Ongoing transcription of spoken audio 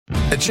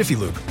At Jiffy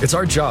Lube, it's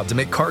our job to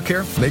make car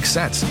care make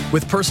sense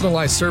with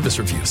personalized service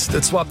reviews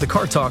that swap the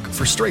car talk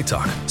for straight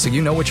talk so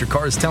you know what your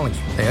car is telling you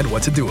and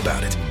what to do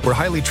about it. Where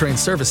highly trained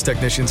service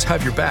technicians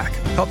have your back,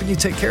 helping you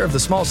take care of the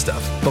small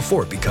stuff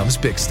before it becomes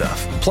big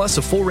stuff. Plus,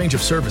 a full range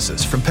of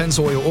services from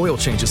Pennzoil oil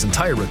changes and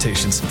tire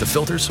rotations to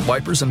filters,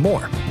 wipers, and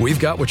more. We've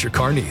got what your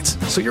car needs,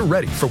 so you're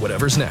ready for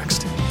whatever's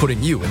next.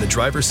 Putting you in the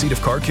driver's seat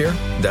of car care,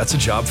 that's a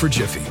job for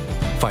Jiffy.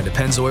 Find a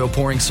Pennzoil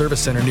pouring service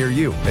center near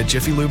you at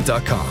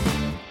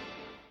jiffylube.com.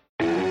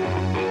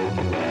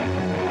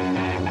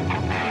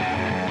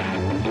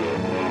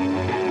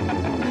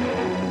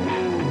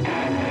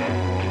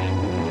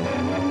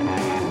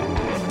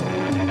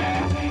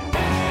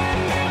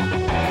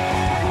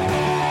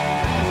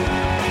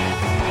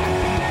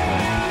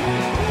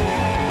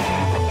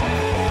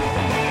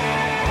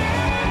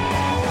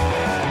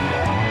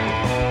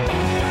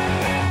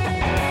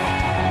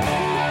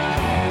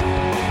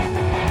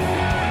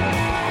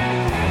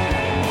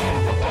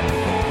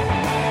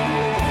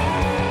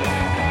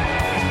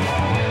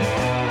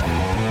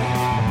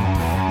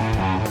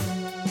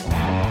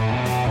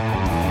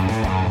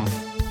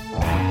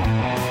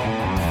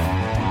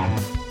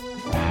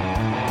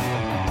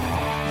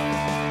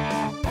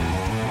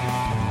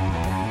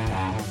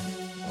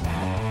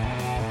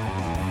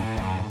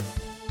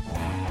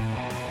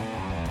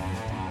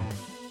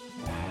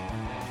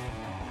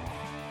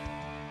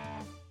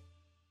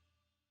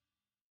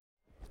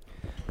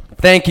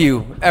 Thank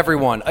you,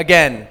 everyone,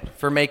 again,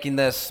 for making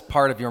this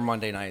part of your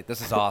Monday night.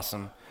 This is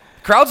awesome.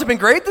 Crowds have been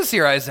great this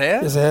year, Isaiah.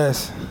 Yes, it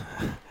has.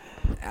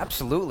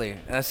 Absolutely.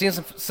 And I've seen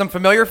some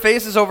familiar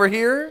faces over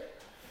here,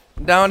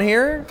 down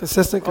here,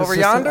 Consistent. over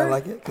yonder. I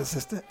like it.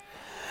 Consistent.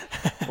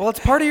 Well, it's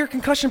part of your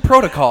concussion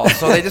protocol,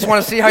 so they just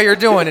want to see how you're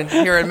doing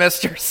here at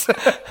Misters.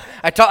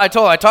 I talked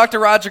to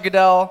Roger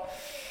Goodell,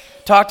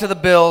 talked to the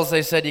Bills.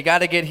 They said you got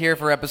to get here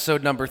for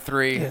episode number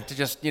 3 to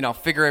just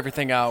figure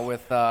everything out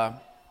with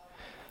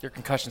your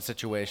concussion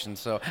situation.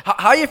 So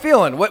how are you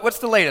feeling? What's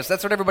the latest?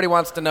 That's what everybody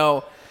wants to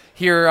know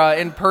here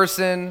in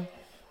person,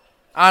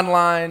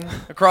 online,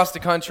 across the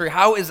country.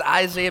 How is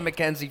Isaiah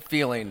McKenzie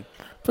feeling?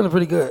 Feeling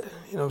pretty good.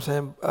 You know what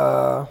I'm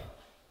saying?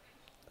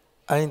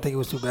 I didn't think it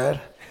was too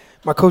bad.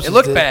 My coach. It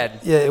looked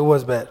bad. Yeah, it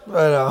was bad.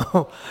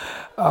 But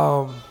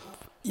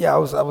yeah,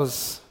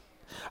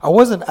 I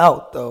wasn't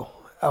out though.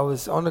 I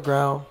was on the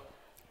ground.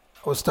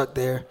 I was stuck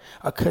there.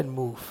 I couldn't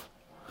move,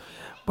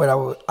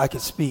 but I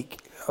could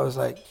speak. I was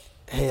like,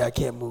 hey, I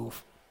can't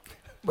move.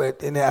 But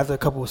then after a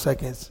couple of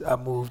seconds, I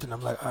moved, and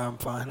I'm like, I'm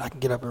fine. I can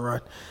get up and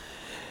run.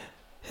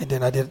 And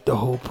then I did the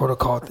whole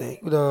protocol thing,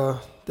 the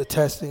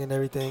testing and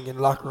everything in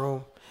the locker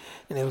room.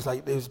 And it was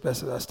like, it was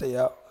best that I stay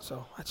out.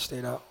 So I just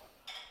stayed out.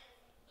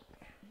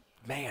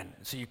 Man,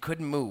 so you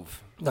couldn't move?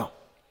 No.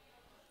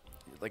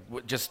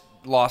 Like just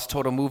lost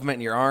total movement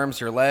in your arms,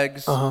 your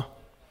legs? Uh-huh.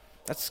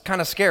 That's kind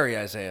of scary,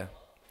 Isaiah.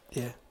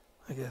 Yeah,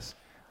 I guess.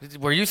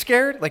 Were you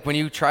scared? Like when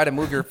you try to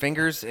move your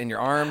fingers and your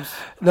arms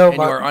no, and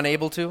you were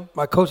unable to?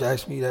 My coach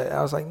asked me that.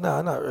 I was like,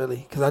 nah, not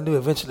really. Because I knew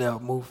eventually I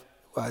would move,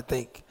 I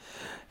think.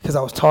 Because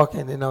I was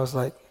talking and I was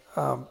like,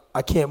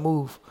 I can't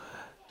move.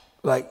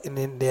 Like, and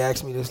then they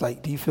asked me this,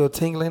 like, do you feel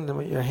tingling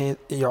in your hand,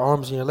 in your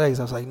arms and your legs?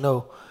 I was like,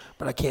 no,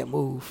 but I can't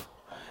move.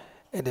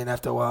 And then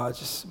after a while, I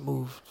just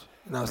moved.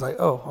 And I was like,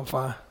 oh, I'm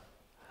fine.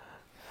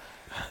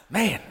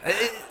 Man,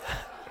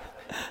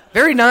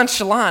 very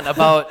nonchalant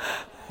about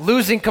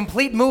losing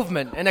complete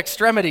movement and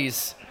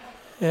extremities.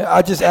 Yeah,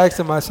 I just asked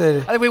him, I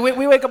said... I think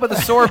we wake up with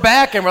a sore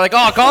back and we're like,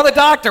 oh, call the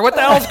doctor. What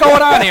the hell's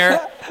going on here?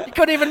 You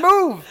couldn't even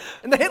move.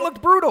 And the hit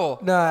looked brutal.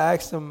 No, I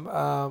asked him,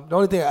 the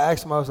only thing I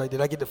asked him, I was like,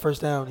 did I get the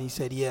first down? And he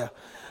said, yeah.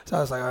 So I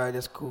was like, all right,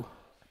 that's cool.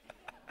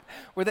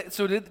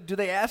 Do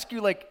they ask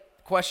you, like,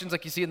 questions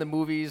like you see in the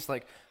movies,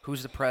 like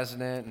who's the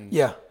president and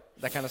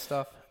that kind of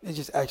stuff? It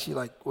just actually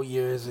like, what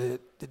year is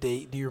it? The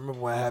date? Do you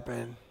remember what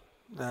happened?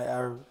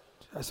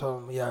 I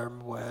told him, yeah, I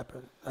remember what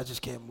happened. I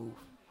just can't move.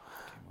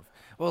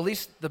 Well, at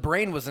least the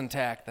brain was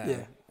intact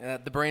then. Yeah.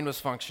 The brain was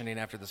functioning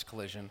after this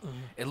collision. Mm-hmm.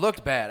 It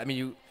looked bad. I mean,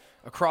 you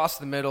across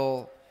the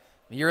middle,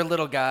 you're a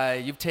little guy.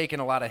 You've taken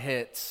a lot of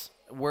hits.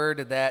 Where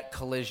did that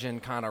collision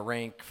kind of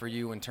rank for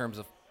you in terms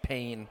of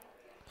pain?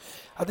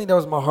 I think that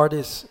was my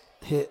hardest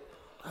hit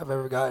I've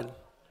ever gotten.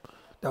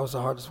 That was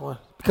the hardest one.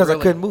 Because Really?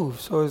 I couldn't move.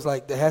 So it was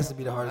like, that has to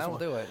be the hardest That'll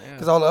one. do it, yeah.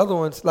 Because all the other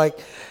ones, like,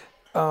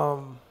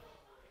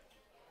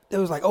 it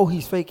was like, oh,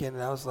 he's faking.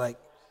 And I was like,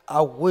 I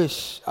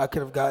wish I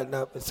could have gotten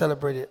up and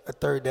celebrated a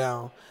third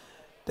down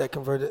that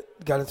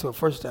got into a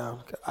first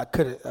down. I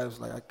couldn't. I was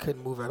like, I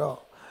couldn't move at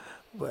all.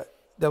 But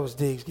that was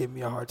Diggs giving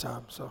me a hard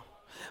time. So,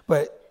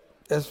 but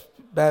that's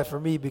bad for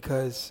me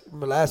because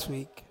remember last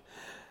week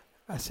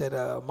I said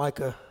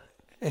Micah.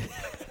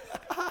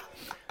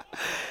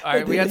 All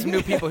right, we got some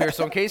new people here.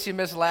 So in case you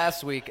missed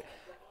last week,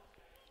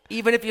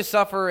 even if you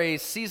suffer a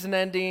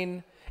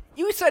season-ending,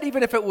 you said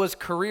even if it was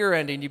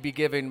career-ending, you'd be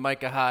giving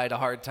Micah Hyde a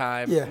hard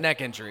time, neck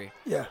injury.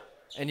 Yeah.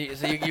 And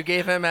you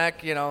gave him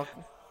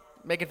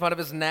making fun of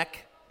his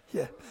neck.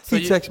 Yeah. So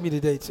he texted me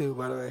today too,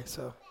 by the way.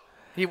 So.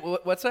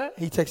 What's that?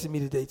 He texted me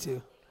today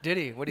too. Did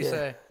he? What did he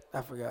say?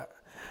 I forgot.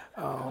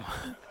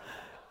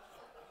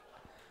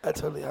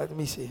 Let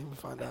me see. Let me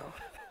find out.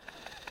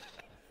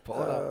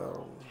 Pull it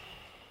up.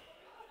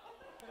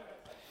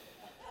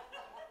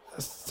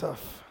 That's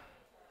tough.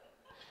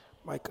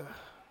 Micah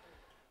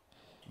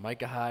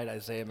Hyde,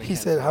 Isaiah McKenzie. He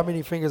said, how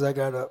many fingers I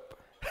got up?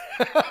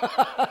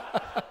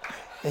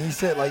 And he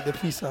said, like, the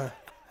peace sign.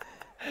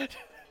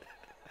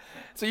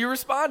 So you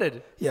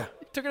responded. Yeah.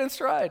 You took it in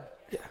stride.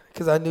 Yeah,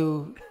 because I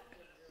knew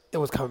it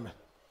was coming.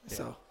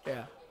 So.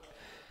 Yeah.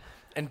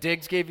 And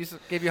Diggs gave you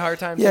a hard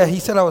time? Yeah, too? he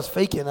said I was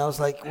faking. I was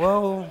like,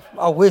 well,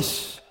 I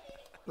wish.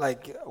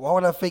 Like, why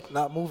would I fake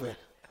not moving?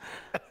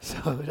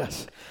 So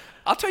that's...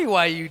 I'll tell you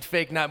why you'd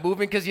fake not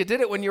moving, because you did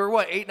it when you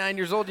were, 8, 9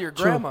 years old to your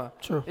grandma.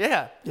 True.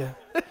 Yeah. Yeah.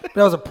 But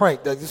that was a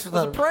prank. Like, this was It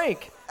was not a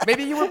prank.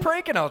 Maybe you were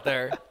pranking out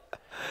there.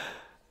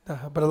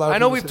 But a lot of I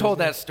know people we've said told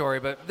it was that story,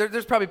 but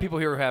there's probably people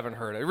here who haven't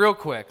heard it. Real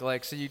quick,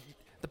 the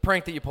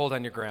prank that you pulled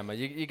on your grandma,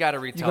 you got to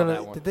retell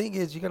that one. The thing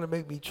is, you're going to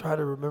make me try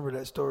to remember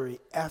that story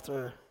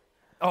after.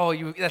 Oh,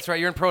 that's right.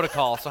 You're in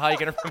protocol, so how are you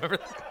going to remember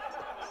that?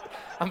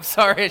 I'm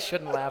sorry. I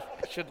shouldn't laugh.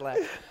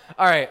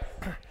 All right.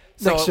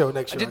 So,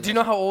 Next show. Do you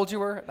know how old you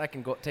were? I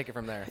can go take it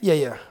from there.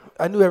 Yeah.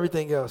 I knew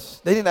everything else.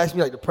 They didn't ask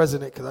me, like, the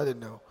president because I didn't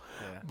know.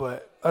 Yeah.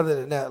 But other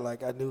than that,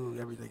 like, I knew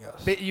everything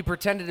else. But you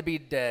pretended to be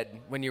dead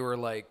when you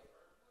were,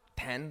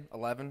 10,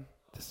 11?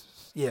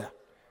 Yeah.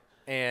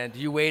 And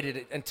you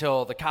waited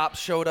until the cops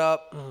showed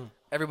up.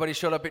 Everybody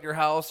showed up at your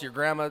house. Your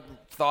grandma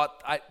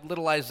thought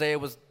little Isaiah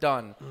was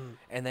done.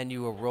 And then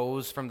you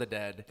arose from the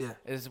dead. Yeah.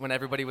 Is when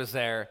everybody was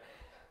there,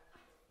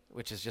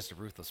 which is just a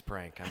ruthless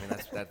prank. I mean,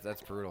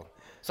 that's brutal.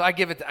 So I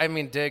give it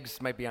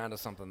Diggs might be onto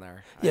something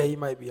there. Yeah, he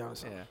might be onto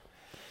something. Yeah.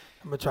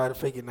 I'm going to try to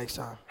fake it next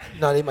time.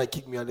 No, they might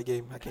kick me out of the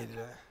game. I can't do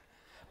that.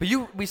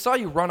 But we saw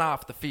you run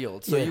off the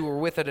field, so you were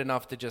with it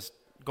enough to just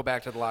go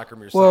back to the locker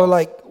room yourself.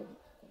 Well,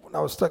 when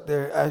I was stuck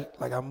there,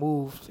 I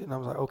moved, and I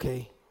was like,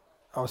 okay.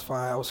 I was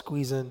fine. I was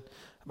squeezing.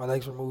 My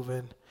legs were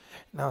moving.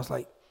 And I was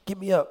like, get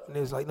me up. And it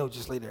was like, no,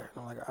 just lay there.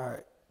 And I'm like, all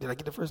right. Did I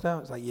get the first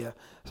down? It's like, yeah.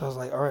 So I was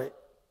like, all right,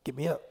 get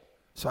me up.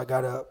 So I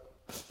got up.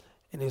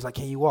 And he was like,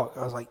 can you walk?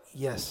 I was like,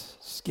 yes.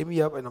 Just get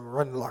me up, and I'm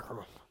running the locker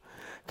room.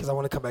 Because I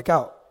want to come back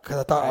out. Because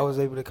I thought I was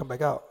able to come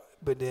back out.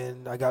 But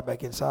then I got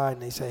back inside,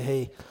 and they said,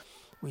 hey,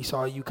 we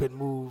saw you couldn't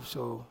move,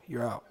 so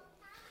you're out.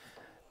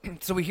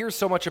 So we hear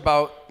so much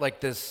about,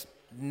 this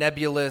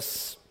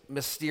nebulous,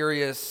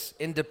 mysterious,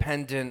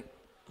 independent,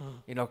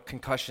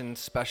 concussion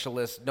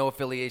specialist, no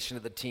affiliation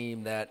to the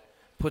team that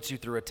puts you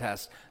through a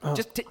test.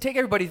 Just take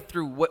everybody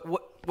through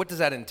what does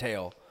that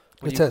entail?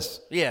 The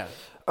test? Yeah.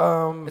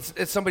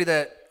 It's somebody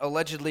that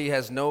allegedly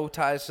has no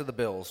ties to the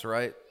Bills,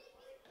 right?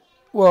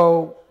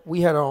 Well,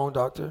 we had our own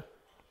doctor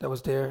that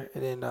was there,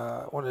 and then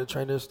one of the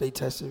trainers, they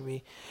tested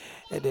me,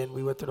 and then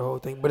we went through the whole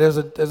thing. But there's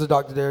a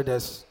doctor there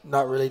that's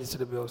not related to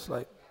the Bills,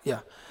 But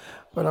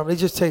they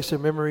just test your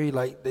memory,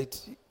 they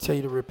tell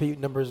you to repeat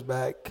numbers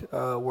back,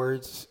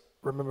 words,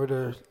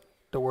 remember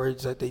the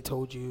words that they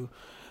told you,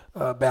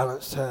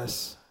 balance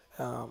tests,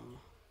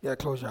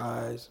 close your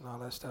eyes and all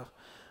that stuff.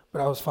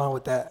 But I was fine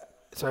with that.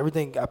 So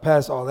everything, I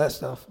passed all that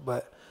stuff,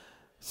 but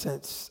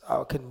since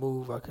I couldn't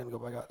move, I couldn't go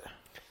back out there.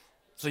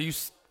 So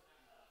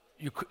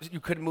you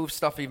couldn't move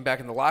stuff even back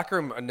in the locker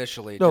room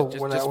initially? No,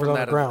 just when I was from on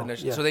that the ground.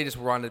 initial, Yeah. So they just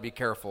wanted to be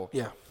careful.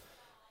 Yeah.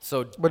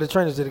 But the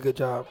trainers did a good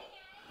job.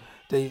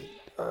 The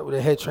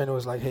head trainer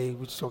was like, hey,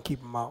 we're just going to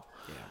keep him out.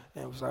 Yeah.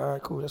 And it was like, all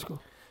right, cool, that's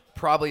cool.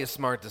 Probably a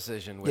smart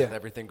decision with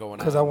everything going on.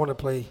 Because I want to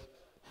play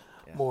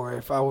more.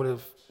 If I would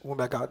have went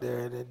back out there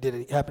and it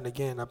did happen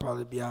again, I'd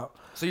probably be out.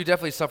 So you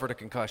definitely suffered a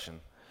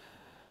concussion.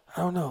 I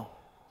don't know.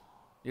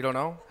 You don't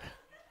know?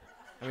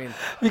 I mean,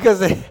 because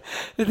the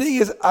thing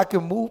is, I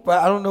can move, but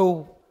I don't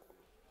know.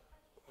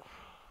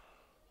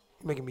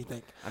 You're making me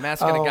think. I'm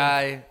asking a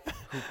guy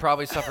who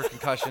probably suffered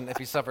concussion. If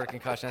he suffered a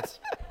concussion,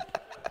 that's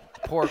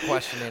poor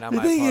questioning on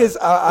my part. The thing is,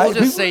 we'll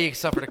just say he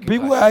suffered a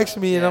concussion. People ask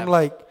me, and I'm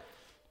like,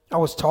 I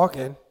was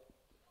talking,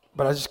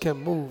 but I just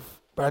couldn't move.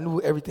 But I knew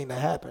everything that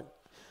happened.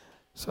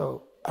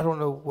 So I don't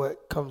know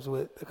what comes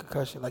with a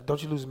concussion.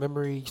 Don't you lose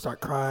memory? You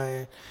start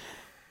crying.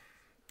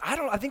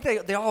 I think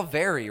they all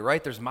vary,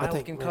 right? There's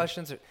mild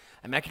concussions.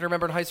 I can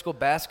remember in high school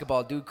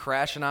basketball, dude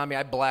crashing on me.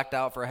 I blacked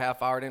out for a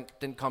half hour.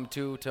 Didn't come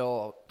to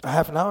till a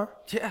half an hour.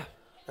 Yeah,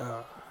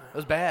 it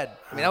was bad.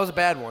 That was a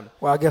bad one.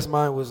 Well, I guess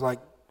mine was I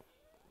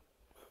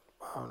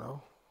don't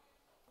know,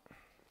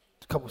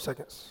 a couple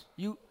seconds.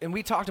 And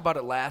we talked about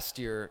it last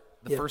year.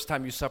 The first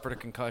time you suffered a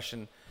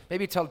concussion.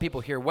 Maybe tell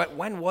people here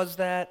when was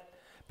that?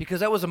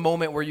 Because that was a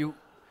moment where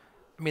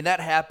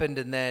that happened,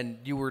 and then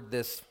you were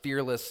this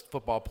fearless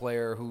football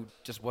player who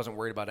just wasn't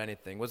worried about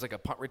anything. Was it a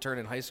punt return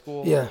in high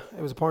school? Yeah,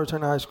 it was a punt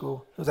return in high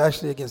school. It was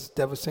actually against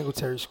Devin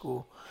Singletary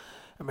School,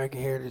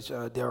 American Heritage,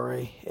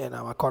 Delray, and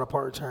I caught a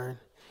punt return,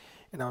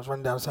 and I was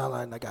running down the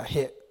sideline, and I got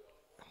hit.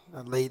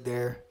 I laid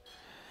there.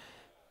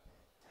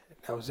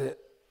 That was it.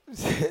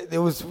 It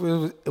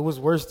was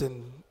worse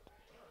than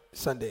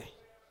Sunday.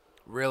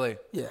 Really?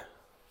 Yeah.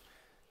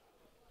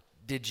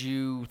 Did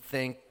you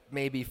think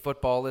maybe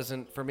football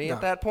isn't for me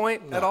at that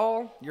point at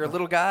all? You're a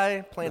little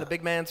guy playing a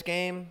big man's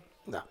game?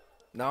 No.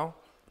 No?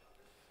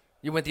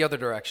 You went the other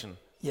direction?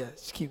 Yeah,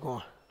 just keep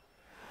going.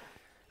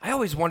 I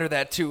always wonder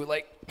that too.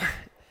 Like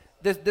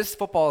this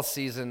football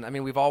season, I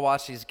mean, we've all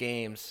watched these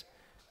games.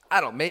 I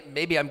don't know,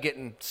 maybe I'm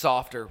getting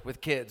softer with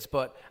kids,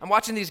 but I'm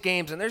watching these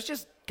games and there's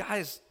just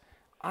guys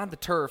on the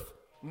turf,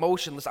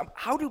 motionless.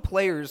 How do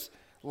players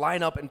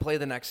line up and play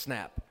the next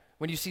snap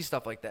when you see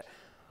stuff like that?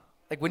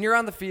 Like when you're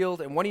on the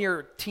field and one of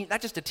your team,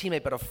 not just a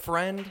teammate, but a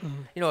friend,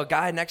 a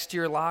guy next to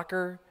your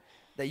locker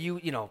that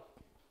you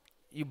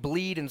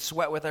bleed and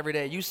sweat with every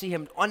day. You see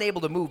him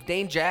unable to move,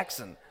 Dane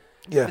Jackson.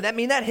 Yeah.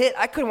 That hit,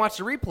 I couldn't watch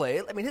the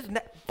replay. I mean,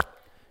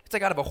 it's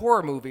like out of a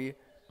horror movie.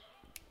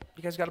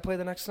 You guys got to play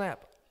the next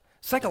snap.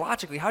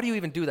 Psychologically, how do you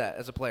even do that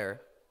as a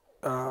player?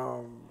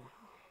 I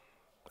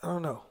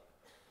don't know.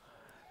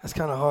 That's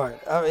kind of hard.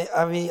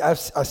 I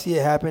see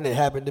it happen. It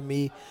happened to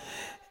me,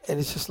 and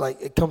it's just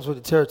like it comes with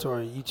the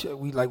territory.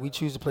 We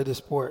choose to play this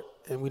sport,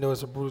 and we know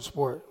it's a brutal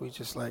sport. We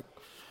just like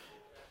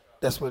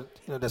that's what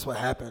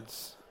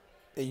happens.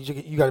 And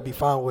you got to be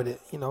fine with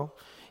it. You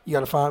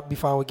got to be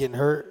fine with getting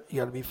hurt. You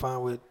got to be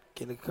fine with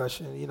getting a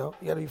concussion. You got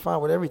to be fine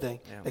with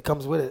everything that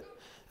comes with it.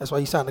 That's why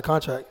you signed the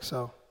contract.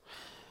 So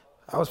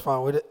I was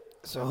fine with it.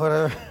 So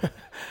whatever.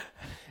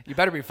 You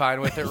better be fine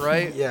with it,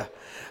 right? Yeah.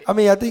 I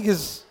mean, I think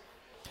it's.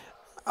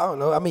 I don't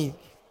know. I mean,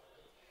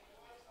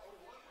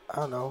 I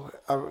don't know.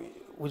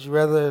 Would you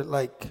rather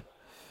like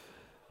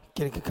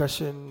get a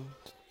concussion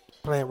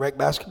playing rec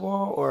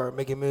basketball or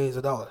making millions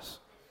of dollars?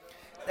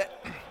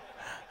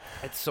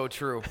 It's so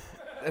true.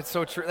 It's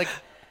so true. Like,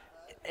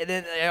 and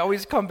then I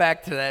always come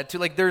back to that too.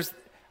 Like, there's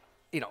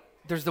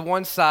the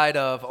one side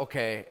of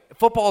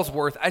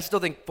I still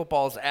think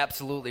football is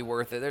absolutely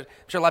worth it. I'm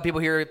sure a lot of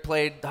people here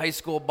played high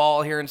school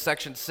ball here in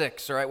Section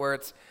 6, right, where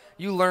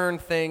you learn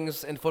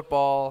things in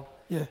football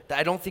that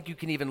I don't think you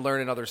can even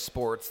learn in other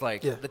sports,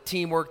 like the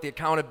teamwork, the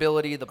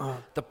accountability,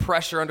 the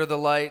pressure under the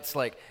lights.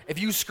 Like, if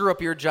you screw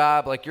up your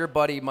job, like your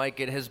buddy might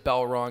get his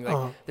bell wrong.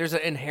 Like, there's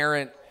an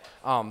inherent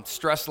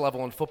stress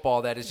level in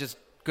football that is just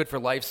good for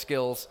life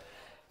skills.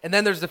 And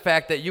then there's the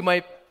fact that you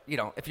might,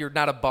 if you're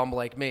not a bum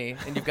like me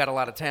and you've got a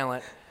lot of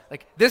talent,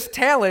 like this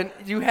talent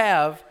you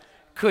have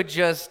could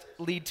just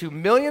lead to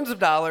millions of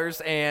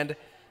dollars and,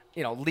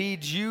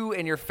 lead you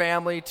and your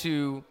family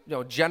to,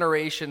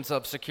 generations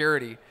of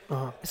security.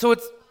 So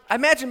I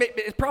imagine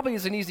it probably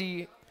is an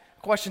easy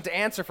question to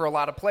answer for a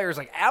lot of players.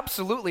 Like,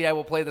 absolutely, I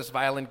will play this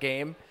violent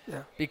game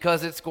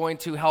because it's going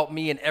to help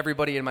me and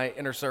everybody in my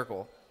inner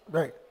circle.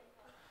 Right.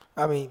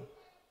 I mean,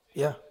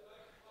 yeah.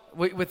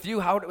 With you,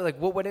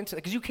 what went into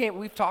it? Because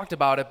we've talked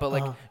about it,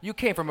 but you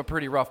came from a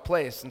pretty rough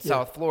place in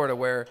South Florida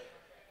where,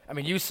 I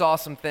mean, you saw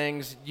some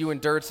things, you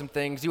endured some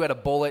things, you had a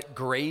bullet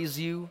graze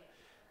you.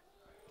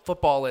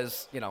 Football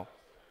is,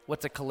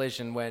 what's a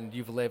collision when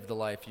you've lived the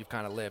life you've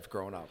kind of lived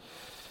growing up?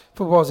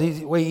 Football's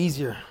way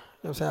easier. You know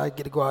what I'm saying? I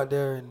get to go out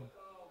there and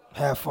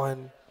have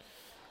fun,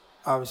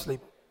 obviously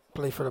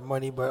play for the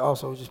money, but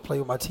also just play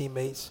with my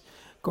teammates,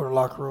 go to the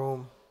locker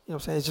room. You know what I'm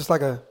saying? It's just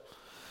like a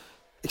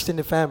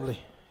extended family.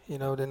 Then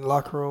the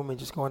locker room and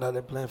just going out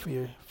there playing for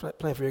your guys. You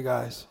know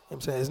what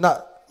I'm saying? It's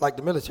not like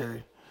the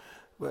military,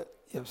 but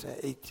you know what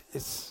I'm saying?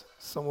 It's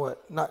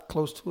somewhat not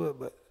close to it,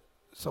 but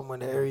somewhere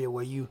in the area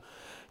where you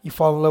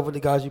fall in love with the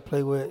guys you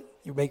play with.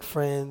 You make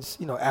friends,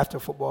 after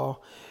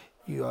football.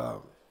 I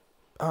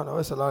don't know,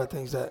 it's a lot of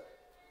things that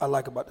I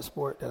like about the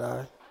sport that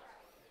I,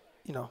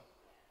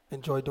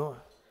 enjoy doing.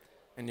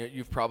 And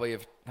you've probably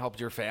have helped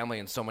your family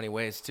in so many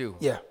ways too.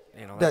 Yeah.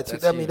 That's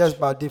that's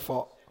by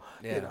default.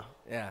 Yeah.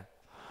 Yeah.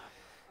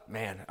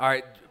 Man, all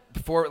right.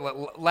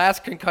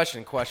 Last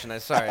concussion question.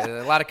 Sorry,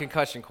 a lot of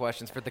concussion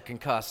questions for the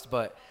concussed.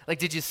 But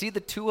did you see the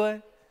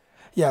Tua?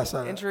 Yeah, I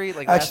saw injury.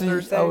 Actually, last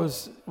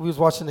Thursday? We was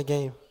watching the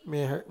game.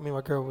 Me and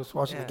my girl was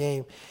watching the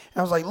game. And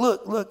I was like,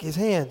 look, his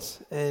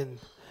hands. And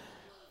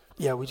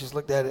we just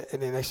looked at it.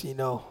 And then next thing you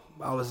know,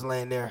 I was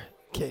laying there,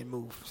 can't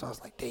move. So I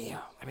was like, damn.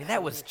 I mean,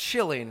 that was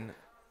chilling.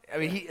 I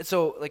mean,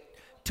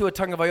 Tua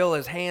Tagovailoa,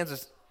 his hands,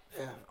 his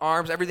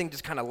arms, everything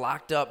just kind of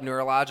locked up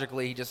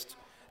neurologically.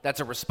 That's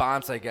a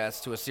response, I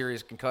guess, to a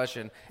serious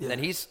concussion. And then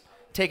he's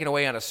taken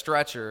away on a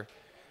stretcher.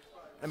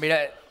 I mean,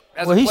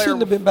 he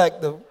shouldn't have been back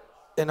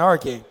in our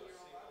game.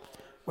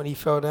 When he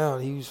fell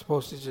down, he was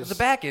supposed to just... It was a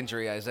back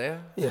injury,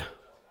 Isaiah. Yeah,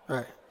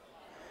 right.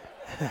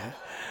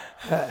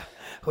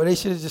 Well, they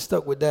should have just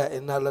stuck with that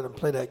and not let him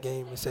play that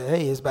game and say,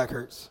 hey, his back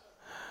hurts.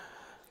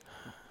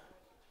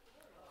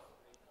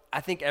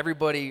 I think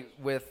everybody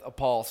with a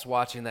pulse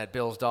watching that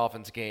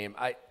Bills-Dolphins game,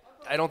 I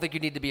don't think you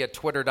need to be a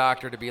Twitter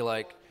doctor to be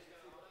like,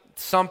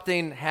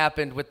 something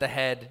happened with the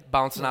head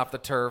bouncing off the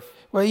turf.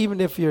 Well, even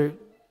if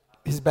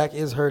his back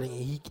is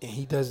hurting and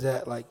he does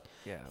that,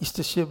 he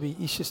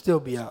should still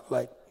be out.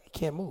 He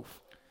can't move.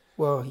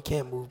 Well, he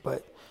can move,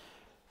 but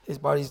his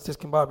body's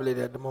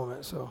discombobulated at the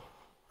moment. So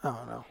I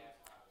don't know.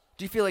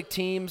 Do you feel like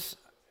teams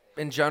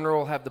in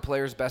general have the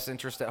players' best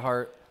interest at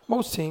heart?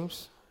 Most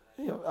teams.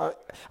 I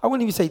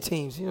wouldn't even say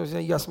teams. You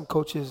got some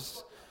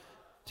coaches.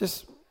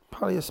 Just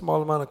probably a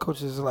small amount of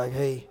coaches are like,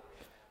 hey,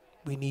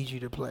 we need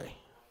you to play.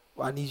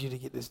 Well, I need you to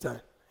get this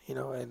done,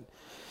 and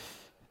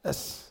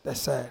that's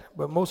sad.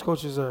 But most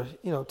coaches are,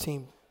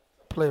 team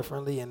player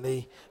friendly, and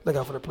they look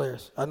out for the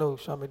players. I know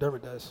Sean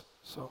McDermott does.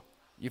 So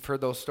You've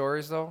heard those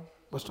stories, though?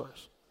 what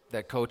stories?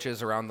 That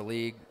coaches around the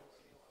league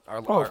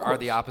are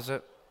the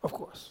opposite? Of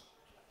course.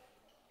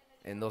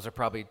 And those are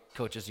probably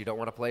coaches you don't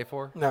want to play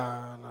for?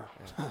 Nah.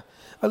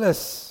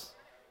 Unless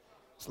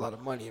it's a lot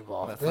of money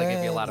involved. That's like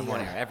give you a lot of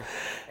money. And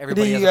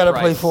Everybody then has you a got to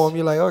price. play for him.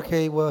 You're like,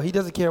 okay, well, he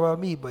doesn't care about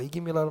me, but he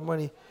give me a lot of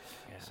money.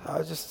 Yeah. So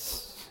I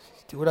just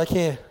do what I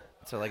can.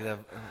 So like have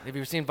you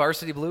ever seen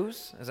Varsity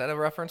Blues? Is that a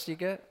reference you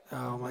get?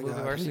 Oh, my Movie God.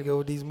 Here Varsity? you go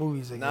with these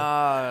movies again.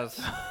 No,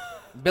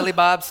 Billy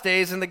Bob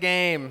stays in the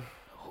game.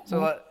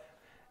 So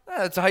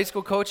it's a high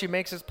school coach. He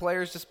makes his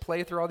players just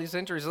play through all these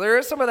injuries. There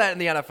is some of that in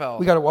the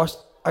NFL. I got to watch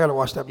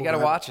that movie. You got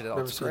to watch it.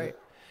 Never It's seen great. it.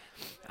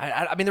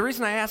 I mean, the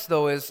reason I asked,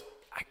 though, is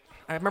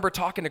I remember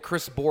talking to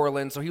Chris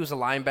Borland. So he was a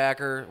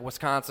linebacker,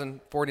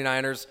 Wisconsin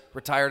 49ers,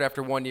 retired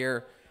after 1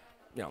 year.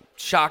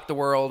 Shocked the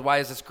world. Why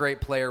is this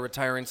great player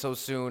retiring so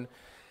soon?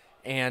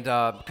 And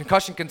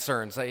concussion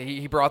concerns.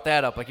 He brought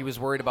that up. Like he was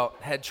worried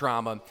about head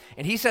trauma.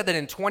 And he said that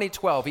in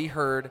 2012 he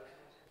heard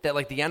that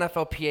like the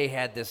NFLPA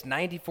had this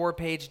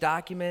 94-page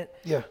document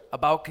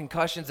about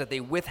concussions that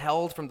they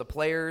withheld from the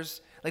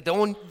players. Like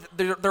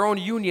their own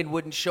union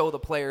wouldn't show the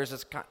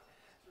players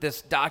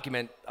this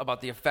document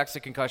about the effects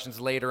of concussions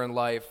later in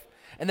life.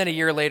 And then a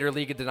year later,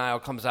 League of Denial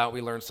comes out.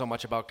 We learn so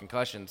much about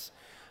concussions.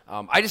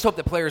 I just hope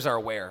that players are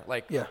aware.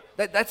 Like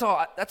that's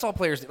all. That's all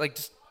players like.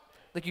 Just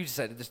like you just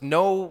said, just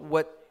know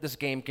what this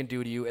game can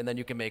do to you, and then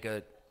you can make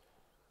a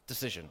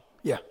decision.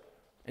 Yeah.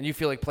 And you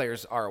feel like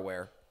players are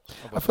aware.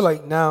 I feel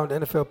like now the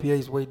NFLPA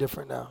is way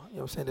different now. You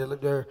know what I'm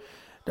saying?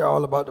 They're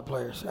all about the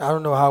players. I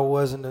don't know how it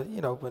was in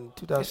when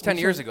 2000. It's 10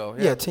 years ago.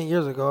 Yeah, 10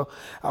 years ago.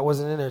 I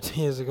wasn't in there 10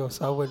 years ago,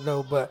 so I wouldn't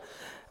know. But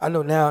I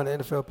know now the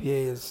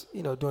NFLPA is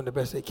doing the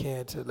best they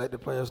can to let the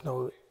players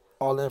know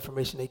all the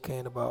information they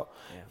can about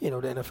the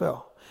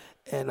NFL.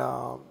 And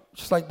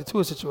just like the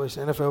Tua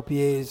situation,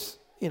 NFLPA is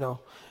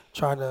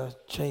trying to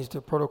change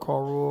the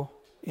protocol rule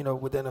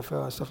with the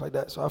NFL and stuff like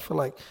that. So I feel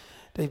like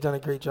they've done a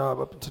great job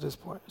up until this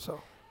point. So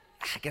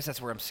I guess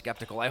that's where I'm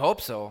skeptical. I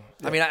hope so.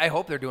 Yeah. I mean, I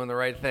hope they're doing the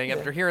right thing.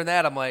 After hearing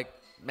that, I'm like,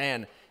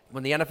 man,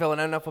 when the NFL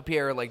and NFLPA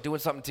are like doing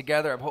something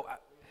together,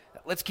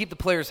 let's keep the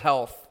players'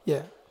 health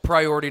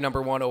priority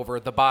number one over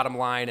the bottom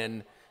line,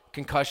 and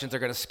concussions are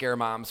going to scare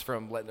moms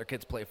from letting their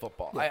kids play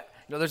football. Yeah.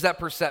 There's that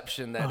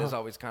perception that is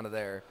always kind of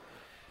there.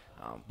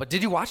 But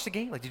did you watch the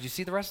game? Like, did you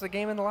see the rest of the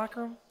game in the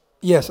locker room?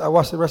 Yes, I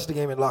watched the rest of the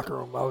game in the locker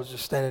room. I was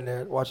just standing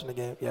there watching the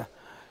game. Yeah.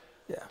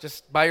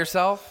 Just by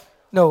yourself?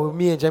 No,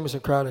 me and Jamison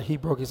Crowder. He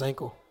broke his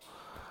ankle.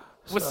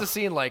 What's the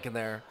scene like in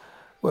there?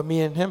 What,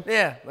 me and him?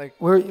 Yeah, like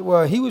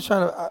he was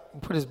trying to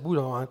put his boot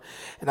on,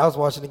 and I was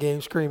watching the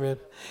game screaming,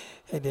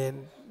 and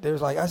then they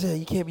was like, "I said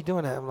you can't be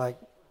doing that." I'm like,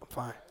 "I'm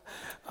fine."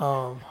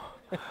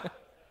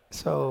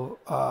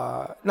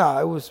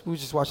 We were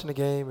just watching the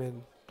game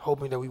and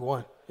hoping that we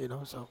won.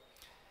 So.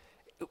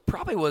 It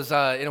probably was,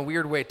 in a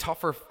weird way,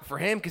 tougher for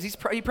him because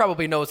he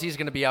probably knows he's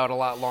going to be out a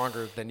lot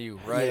longer than you,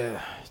 right?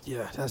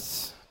 Yeah.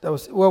 That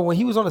was when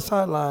he was on the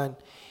sideline.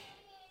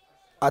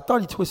 I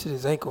thought he twisted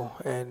his ankle,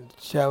 and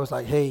Chad was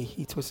like, "Hey,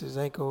 he twisted his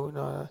ankle."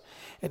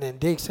 And then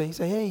Dick said,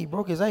 "Hey, he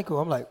broke his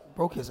ankle." I'm like,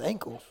 "Broke his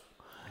ankle?"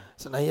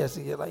 So now he has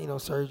to get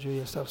surgery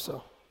and stuff.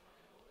 So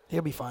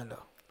he'll be fine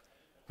though.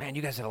 Man,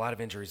 you guys have a lot of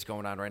injuries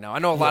going on right now. I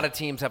know a lot of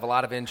teams have a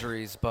lot of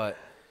injuries, but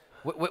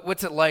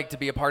what's it like to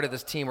be a part of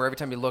this team where every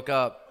time you look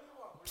up,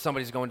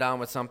 somebody's going down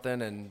with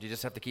something, and you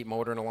just have to keep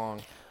motoring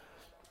along?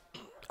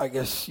 I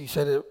guess you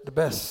said it the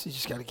best. You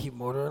just got to keep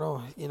motoring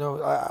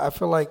on. I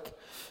feel like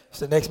it's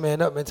the next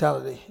man up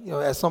mentality.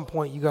 At some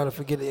point you got to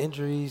forget the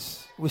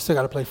injuries. We still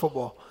got to play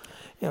football.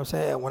 You know what I'm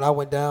saying? When I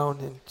went down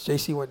and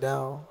JC went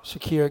down,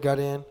 Khalil got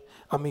in,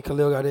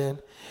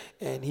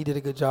 and he did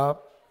a good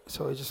job.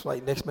 So it's just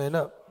like next man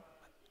up.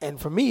 And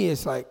for me,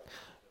 it's like,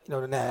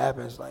 when that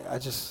happens, like I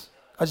just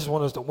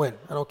want us to win.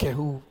 I don't care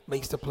who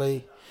makes the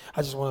play.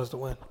 I just want us to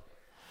win.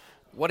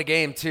 What a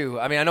game, too.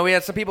 I mean, I know we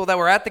had some people that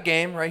were at the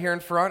game right here in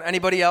front.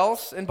 Anybody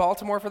else in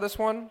Baltimore for this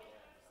one?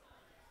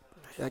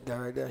 That guy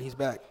right there, he's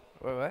back.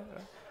 What?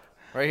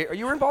 Right here?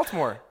 You were in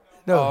Baltimore.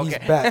 No, okay.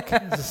 He's back.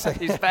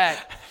 He's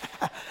back.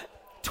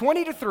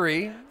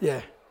 20-3. Yeah.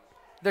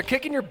 They're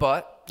kicking your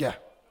butt. Yeah.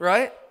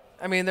 Right?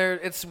 I mean,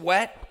 it's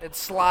wet. It's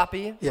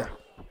sloppy. Yeah.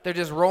 They're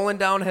just rolling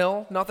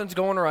downhill. Nothing's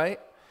going right.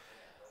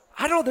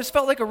 I don't know. This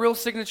felt like a real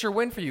signature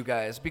win for you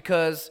guys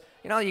because –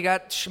 you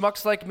got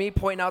schmucks like me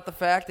pointing out the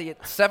fact that you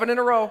 7 in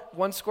a row,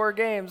 one-score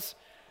games.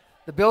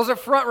 The Bills are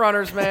front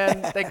runners,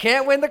 man. They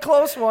can't win the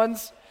close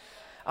ones.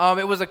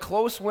 It was a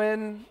close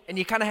win, and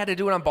you kind of had to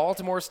do it on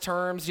Baltimore's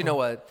terms.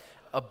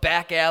 A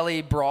back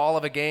alley brawl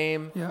of a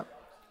game. Yeah.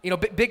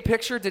 Big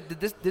picture.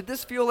 Did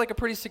this feel like a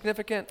pretty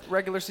significant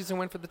regular season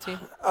win for the team?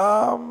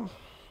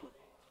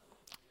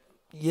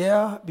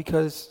 Yeah,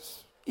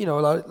 because a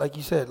lot, like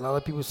you said, a lot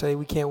of people say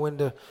we can't win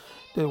the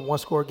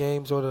one-score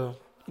games or the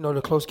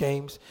close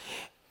games,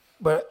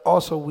 but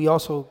we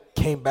also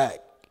came back.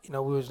 We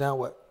was down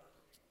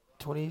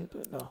 20-3.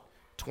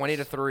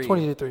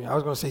 20-3. I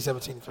was going to say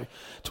 17-3.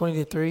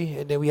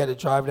 20-3, and then we had to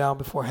drive down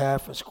before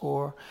half and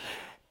score.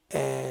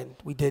 And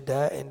we did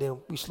that, and then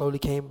we slowly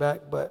came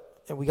back,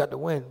 and we got the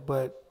win.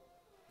 But,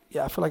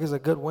 yeah, I feel like it's a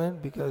good win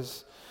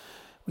because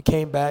we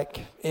came back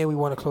and we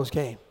won a close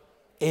game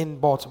in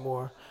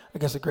Baltimore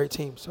against a great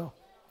team. So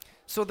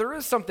there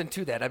is something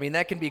to that. I mean,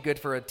 that can be good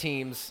for a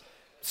team's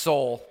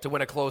soul to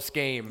win a close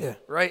game,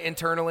 right,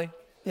 internally?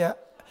 Yeah,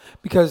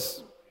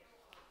 because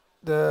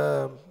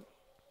the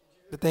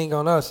thing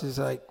on us is,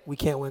 like, we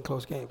can't win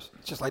close games.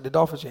 It's just like the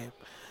Dolphins game.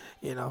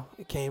 You know,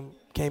 it came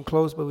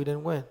close, but we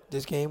didn't win.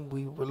 This game,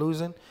 we were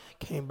losing,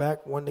 came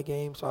back, won the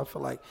game. So I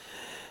feel like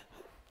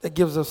it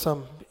gives us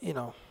some,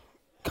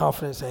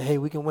 confidence that, hey,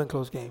 we can win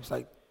close games.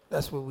 Like,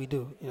 that's what we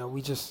do.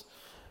 We just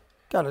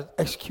got to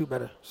execute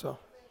better. So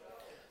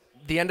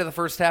the end of the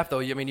first half, though,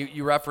 I mean,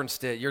 you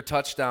referenced it. Your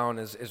touchdown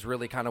is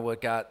really kind of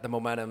what got the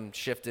momentum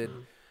shifted.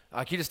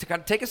 Can you just kind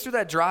of take us through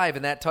that drive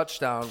and that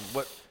touchdown?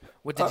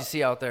 What did you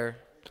see out there?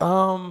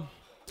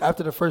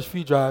 After the first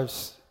few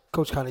drives,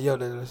 Coach kind of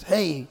yelled at us,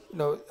 hey,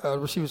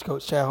 receivers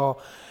coach, Chad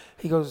Hall,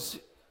 he goes,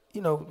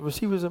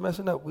 receivers are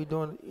messing up.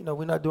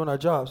 We're not doing our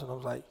jobs. And I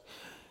was like,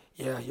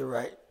 yeah, you're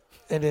right.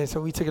 And then so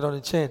we took it on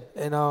the chin.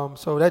 And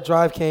so that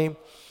drive came,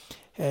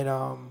 and it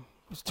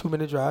was a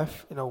 2-minute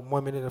drive,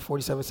 1 minute and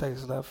 47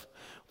 seconds left.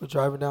 We're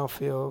driving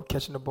downfield,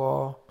 catching the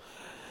ball.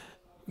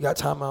 We got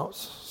timeouts,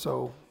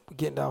 so we're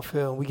getting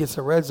downfield. And we get to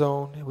the red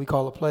zone, and we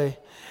call a play.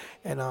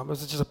 And it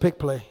was just a pick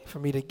play for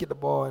me to get the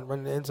ball and run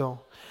in the end zone.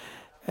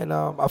 And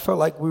I felt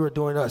like we were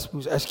doing us. We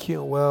was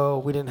executing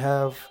well. We didn't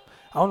have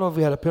 – I don't know if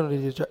we had a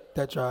penalty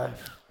that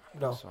drive.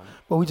 No.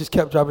 But we just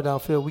kept driving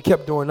downfield. We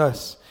kept doing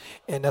us.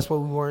 And that's what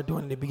we weren't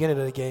doing in the beginning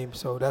of the game.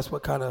 So that's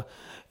what kind of,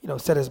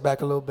 set us back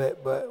a little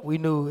bit. But we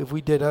knew if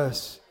we did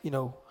us, we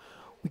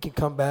can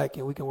come back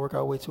and we can work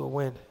our way to a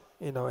win.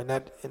 And going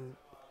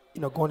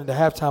into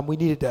halftime, we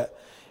needed that. You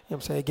know what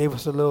I'm saying? It gave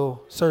us a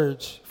little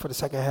surge for the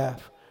second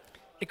half.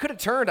 It could have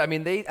turned. I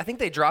mean, I think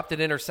they dropped an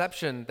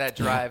interception that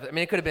drive. I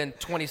mean, it could have been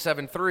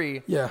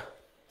 27-3. Yeah.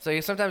 So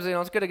sometimes,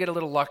 it's good to get a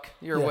little luck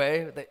your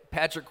way.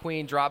 Patrick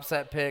Queen drops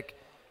that pick,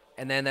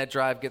 and then that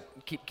drive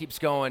keeps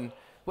going.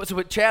 So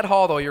with Chad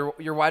Hall, though,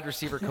 your wide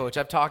receiver coach,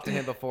 I've talked to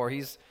him before.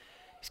 He's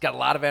got a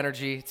lot of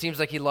energy. It seems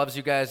like he loves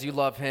you guys. You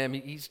love him.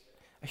 He's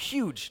a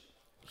huge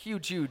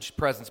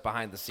presence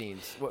behind the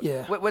scenes.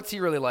 What's he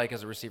really like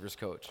as a receivers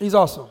coach? He's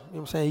awesome. You know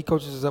what I'm saying? He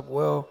coaches us up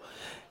well.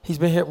 He's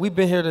been here. We've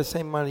been here the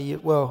same amount of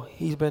years. Well,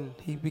 he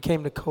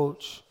became the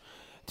coach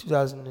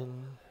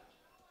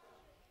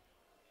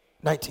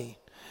 2019.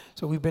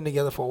 So we've been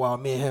together for a while,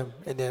 me and him.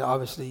 And then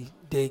obviously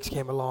Diggs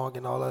came along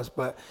and all us.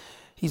 But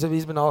he's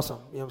been awesome.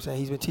 You know what I'm saying?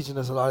 He's been teaching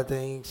us a lot of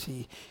things.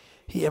 He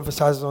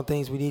emphasizes on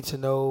things we need to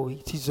know.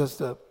 He teaches us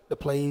the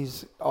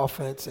plays,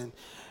 offense, and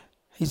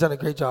he's done a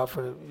great job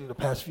for the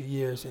past few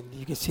years. And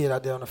you can see it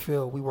out there on the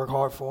field. We work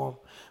hard for him.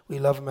 We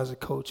love him as a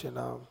coach. And,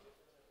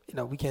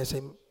 we can't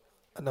say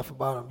enough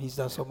about him. He's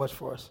done so much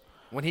for us.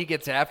 When he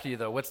gets after you,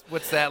 though,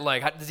 what's that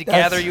like? Does he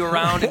gather you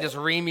around and just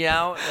ream you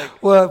out?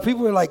 Well,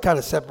 people are kind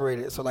of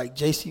separated. So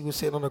JC was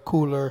sitting on the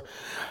cooler.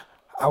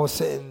 I was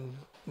sitting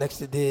next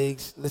to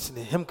Diggs,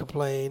 listening to him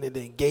complain, and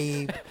then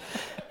Gabe,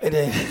 and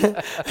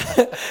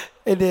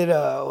then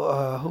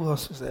who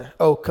else was there?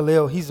 Oh,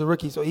 Khalil. He's the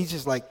rookie, so he's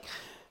just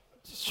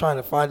trying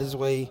to find his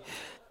way.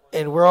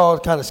 And we're all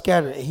kind of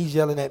scattered. And he's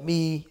yelling at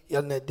me,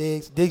 yelling at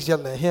Diggs. Diggs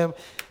yelling at him.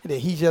 And then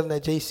he's yelling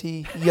at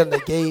JC. He's yelling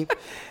at Gabe.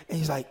 And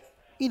he's like,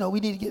 we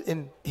need to get –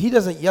 and he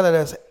doesn't yell at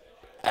us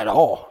at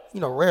all,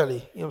 rarely. You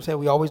know what I'm saying?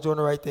 We always doing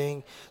the right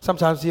thing.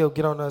 Sometimes he'll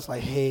get on us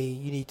like, hey,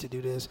 you need to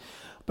do this.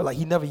 But,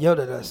 he never yelled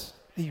at us.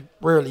 He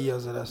rarely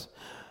yells at us.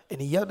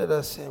 And he yelled at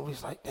us, and we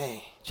was like,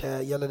 dang,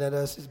 Chad yelling at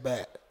us is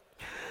bad.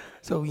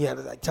 So we had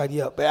to,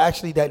 tidy up. But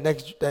actually the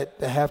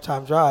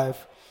halftime drive,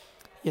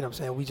 you know what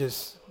I'm saying,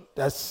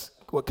 that's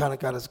 – what kind of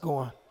got us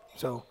going.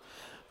 So,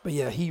 but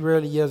yeah, he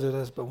rarely yells at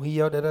us, but when he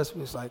yelled at us,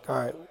 we was like, all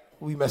right,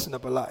 we messing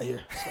up a lot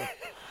here. So.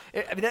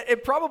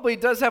 It probably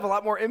does have a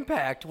lot more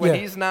impact when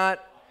he's not,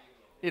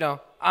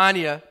 on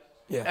you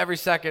every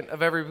second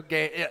of every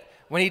game. Yeah.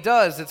 When he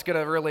does, it's going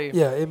to really.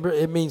 Yeah,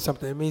 it means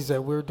something. It means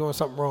that we're doing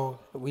something wrong.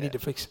 We need to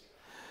fix it.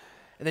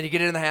 And then you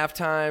get in the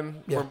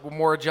halftime, where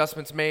more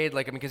adjustments made,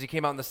 because he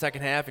came out in the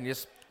second half and you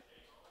just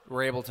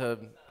were able to,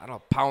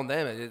 pound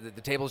them.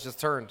 The tables just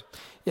turned.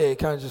 Yeah, it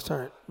kind of just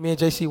turned. Me and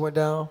JC went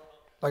down.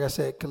 Like I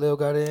said, Khalil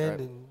got in,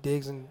 and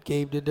Diggs and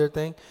Gabe did their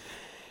thing.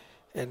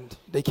 And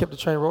they kept the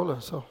train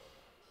rolling. So,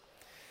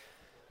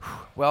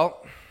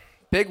 well,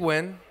 big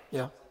win.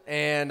 Yeah.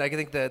 And I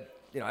think that,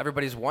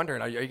 everybase's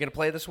wondering, are you going to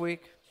play this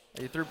week?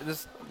 Are you through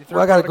this?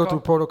 I got to go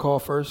through protocol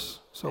first,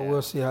 so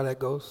we'll see how that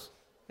goes.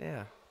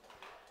 Yeah.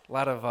 A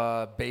lot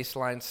of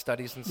baseline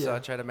studies and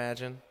such, I'd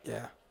imagine.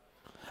 Yeah.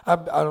 I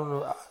don't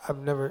know. I've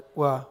never,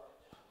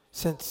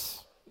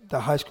 since the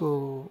high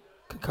school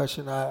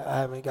concussion, I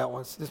haven't got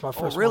one. This is my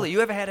first one. Oh, really? You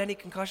haven't had any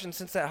concussions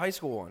since that high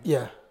school one?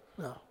 Yeah.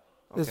 No.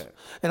 Okay.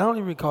 And I don't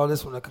even call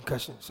this one a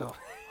concussion. So,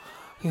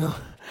 I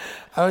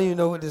don't even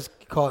know what this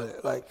call it.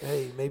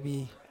 Hey,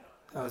 maybe,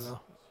 I don't know.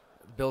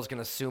 Bill's going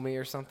to sue me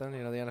or something? The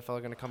NFL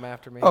are going to come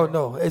after me? Oh,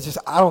 no. It's just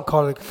I don't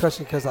call it a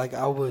concussion because,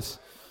 I was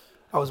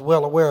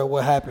well aware of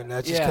what happened.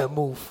 I just couldn't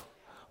move.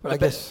 But I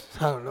guess,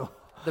 I don't know.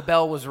 The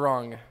bell was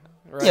rung,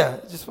 right? Yeah,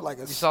 just for like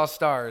a... You saw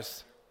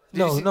stars.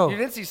 No. You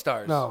didn't see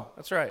stars. No.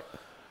 That's right.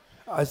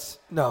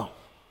 No.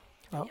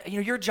 You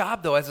know, your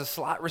job, though, as a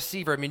slot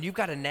receiver, I mean, you've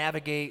got to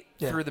navigate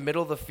through the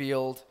middle of the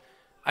field.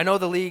 I know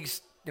the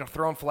league's,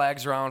 throwing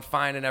flags around,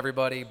 finding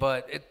everybody,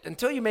 but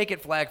until you make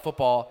it flag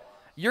football,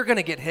 you're going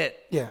to get hit.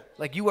 Yeah.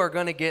 Like, you are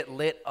going to get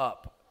lit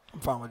up. I'm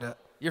fine with that.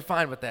 You're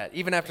fine with that,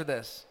 even after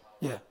this?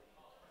 Yeah.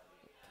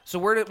 So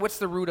what's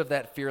the root of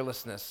that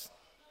fearlessness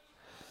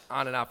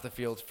on and off the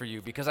field for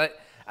you? Because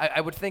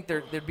I would think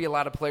there'd be a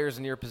lot of players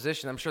in your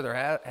position, I'm sure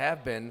there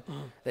have been,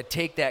 that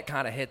take that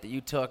kind of hit that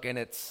you took,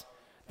 and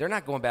they're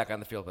not going back on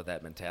the field with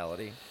that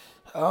mentality.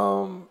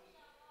 I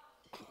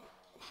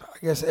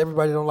guess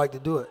everybody don't like to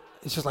do it.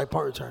 It's just like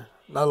punt return.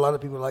 Not a lot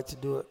of people like to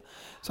do it.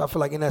 So I feel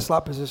like in that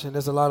slot position,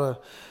 there's a lot of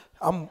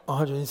 – I'm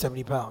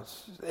 170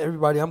 pounds.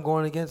 Everybody I'm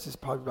going against is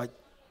probably like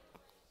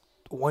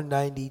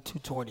 190,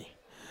 220.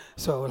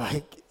 So,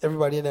 like,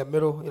 everybody in that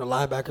middle,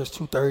 linebackers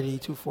 230,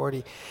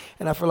 240.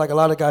 And I feel like a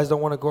lot of guys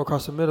don't want to go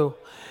across the middle,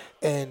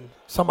 and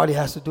somebody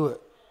has to do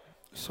it.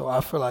 So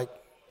I feel like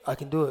I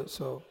can do it.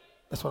 So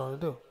that's what I'm going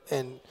to do.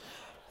 And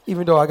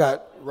even though I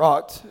got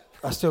rocked,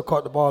 I still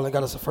caught the ball and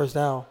got us a first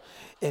down,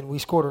 and we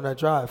scored on that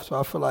drive. So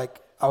I feel like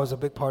I was a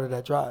big part of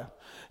that drive,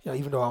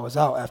 even though I was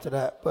out after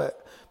that.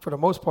 But for the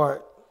most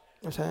part,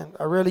 I'm saying,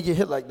 I rarely get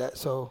hit like that.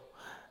 So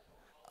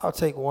I'll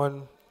take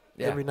one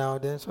every now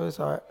and then, so it's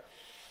all right.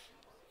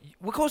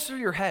 What goes through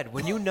your head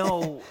when you're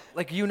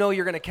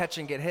going to catch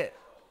and get hit?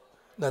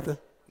 Nothing.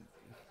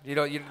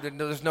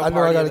 There's no. I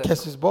know I got to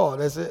catch this ball.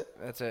 That's it.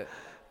 That's it.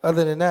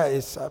 Other than that,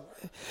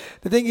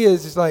 the thing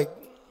is, it's like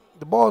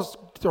the ball's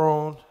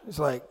thrown. It's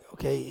like,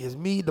 okay, it's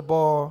me, the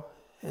ball,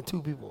 and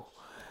two people.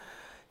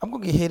 I'm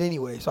gonna get hit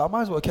anyway, so I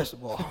might as well catch the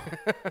ball.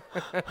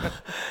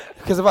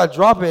 Because if I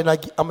drop it, I'm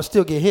gonna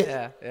still get hit.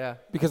 Yeah.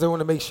 Because they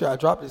want to make sure I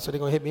drop it, so they're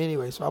gonna hit me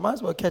anyway. So I might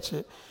as well catch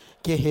it,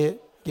 get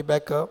hit, get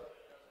back up,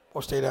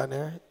 or stay down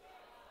there.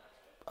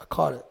 I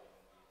caught it.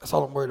 That's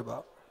all I'm worried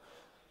about.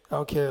 I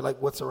don't care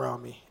what's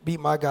around me. Beat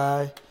my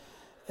guy,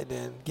 and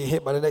then get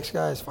hit by the next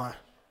guy is fine.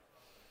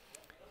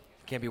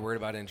 Can't be worried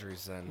about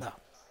injuries then. No.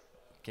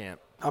 Can't.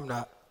 I'm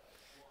not.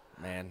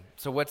 Man.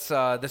 So what's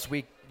this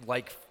week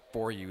like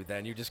for you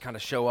then? You just kind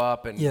of show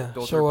up and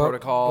go through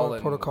protocol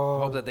and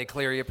hope that they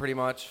clear you pretty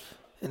much?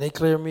 And they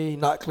clear me,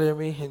 not clear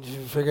me, and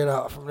you figure it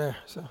out from there.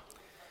 So,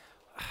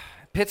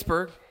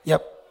 Pittsburgh.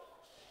 Yep.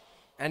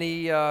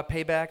 Any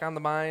payback on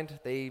the mind?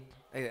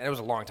 It was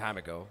a long time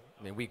ago.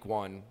 I mean, week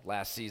 1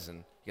 last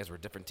season, you guys were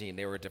a different team.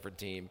 They were a different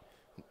team.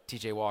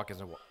 TJ Watt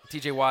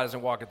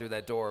isn't walking through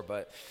that door.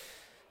 But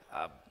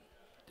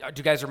do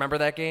you guys remember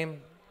that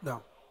game?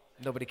 No.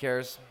 Nobody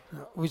cares?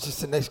 No, we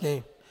just the next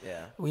game.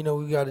 Yeah. We know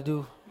what we got to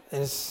do,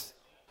 and it's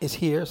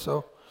here,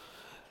 so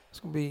it's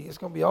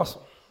gonna be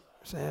awesome.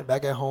 I'm saying,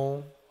 back at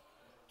home,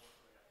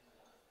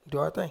 do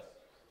our thing.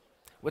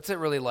 What's it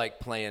really like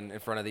playing in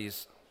front of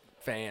these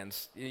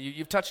fans?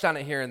 You've touched on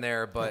it here and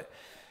there, but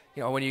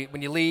when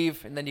you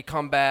leave and then you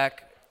come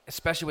back,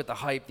 especially with the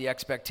hype, the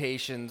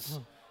expectations,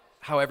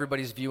 how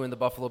everybody's viewing the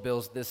Buffalo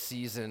Bills this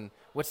season.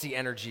 What's the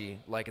energy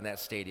like in that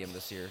stadium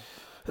this year?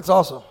 It's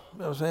awesome. You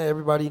know what I'm saying?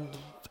 Everybody,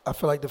 I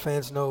feel like the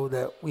fans know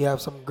that we have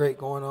something great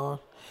going on,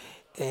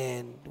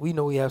 and we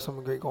know we have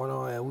something great going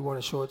on, and we want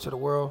to show it to the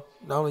world,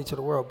 not only to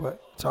the world, but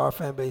to our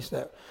fan base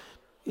that,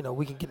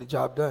 we can get the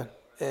job done.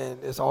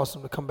 And it's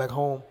awesome to come back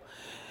home,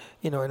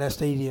 in that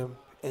stadium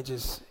and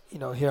just,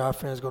 hear our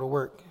fans go to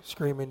work,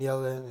 screaming,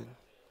 yelling, and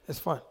it's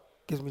fun.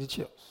 Gives me the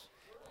chills.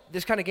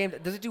 This kind of game,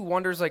 does it do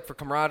wonders for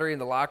camaraderie in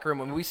the locker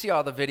room? I mean, we see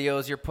all the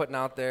videos you're putting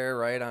out there,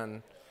 right,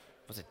 on,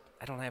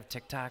 I don't have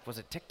TikTok. Was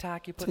it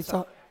TikTok you put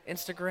TikTok?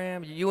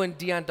 Instagram? You and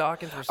Deion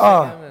Dawkins were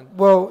singing?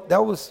 Well,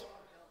 that was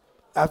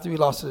after we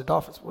lost to the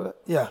Dolphins.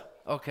 Yeah.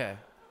 Okay.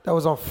 That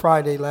was on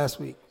Friday last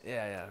week.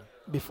 Yeah.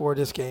 Before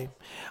this game.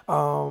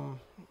 I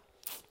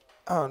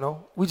don't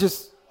know. We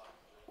just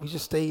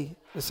stay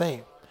the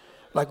same.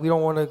 We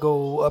don't want to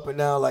go up and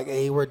down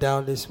hey, we're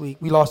down this week.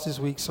 We lost this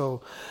week,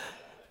 so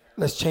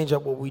let's change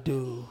up what we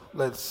do.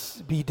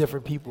 Let's be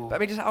different people. I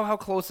mean, just how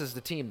close is the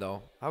team,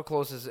 though? How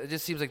close is it?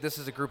 Just seems like this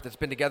is a group that's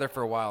been together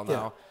for a while now.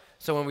 Yeah.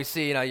 So when we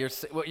see,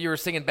 you were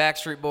singing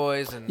Backstreet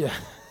Boys and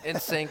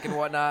NSYNC and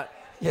whatnot.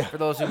 Yeah. For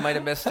those who might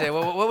have missed it,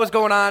 what was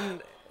going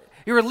on?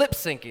 You were lip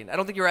syncing. I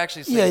don't think you were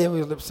actually singing. Yeah, we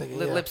were lip syncing.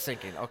 Lip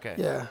syncing. Okay.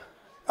 Yeah.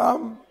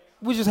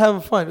 We just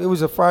having fun. It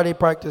was a Friday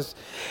practice,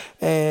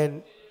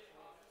 and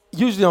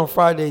usually on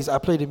Fridays I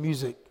play the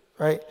music,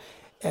 right?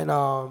 And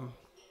I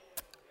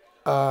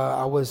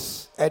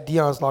was at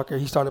Deion's locker.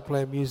 He started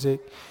playing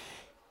music,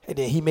 and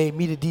then he made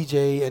me the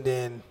DJ, and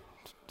then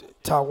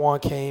Taiwan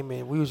came,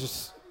 and we was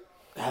just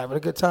having a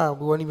good time.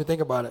 We weren't even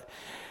thinking about it.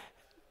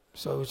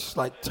 So it was just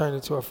turned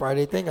into a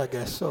Friday thing, I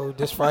guess. So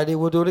this Friday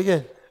we'll do it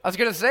again. I was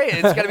going to say,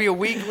 it's got to be a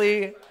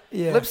weekly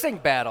lip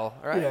sync battle,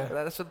 right? Yeah.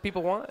 That's what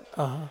people want.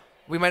 Uh-huh.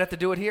 We might have to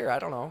do it here. I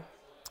don't know.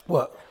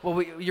 What?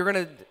 Well, you're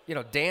going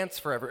to,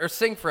 dance or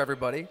sing for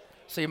everybody.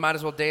 So you might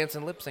as well dance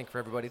and lip sync for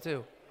everybody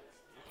too.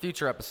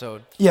 Future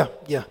episode. Yeah,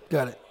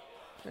 got it.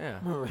 Yeah.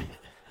 All right.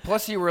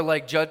 Plus, you were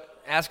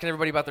asking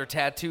everybody about their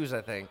tattoos,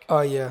 I think.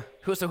 Oh, yeah.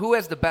 Who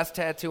has the best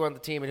tattoo on the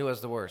team and who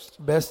has the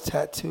worst? Best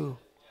tattoo.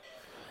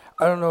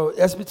 I don't know.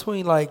 That's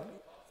between, like,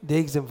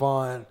 Diggs and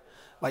Vaughn.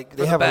 Like,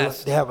 they have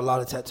a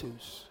lot of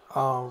tattoos.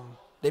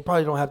 They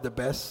probably don't have the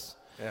best.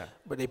 Yeah.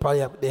 But they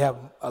have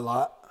a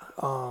lot.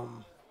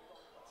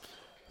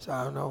 So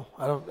I don't know.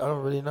 I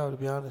don't really know, to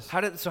be honest.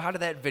 How did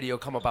that video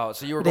come about?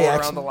 So you were going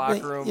around the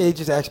locker room? They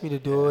just asked me to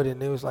do it,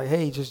 and it was like,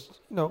 hey, just,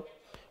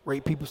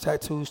 rate people's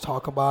tattoos,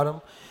 talk about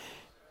them.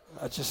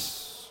 I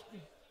just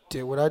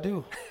did what I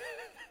do.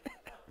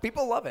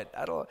 People love it.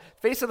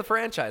 Face of the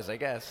franchise, I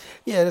guess.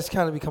 Yeah, that's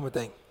kind of become a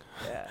thing.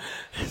 Yeah.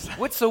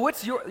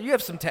 You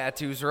have some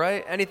tattoos,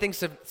 right? Anything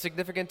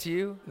significant to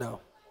you? No.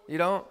 You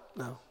don't?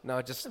 No.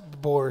 No, just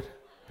bored.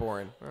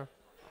 Boring. Huh.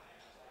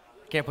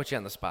 Can't put you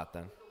on the spot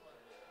then.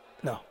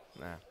 No.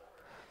 Nah.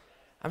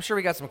 I'm sure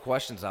we got some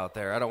questions out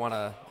there. I don't want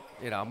to,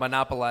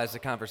 monopolize the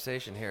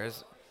conversation here.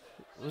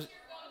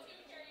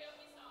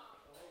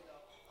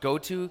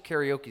 Go-to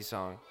karaoke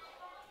song.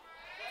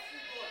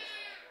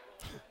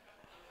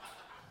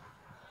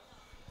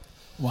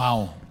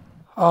 Wow.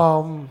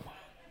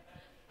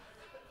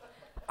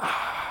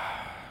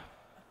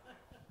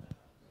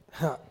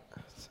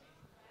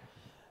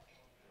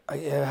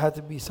 It had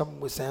to be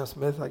something with Sam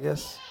Smith, I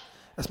guess.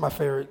 That's my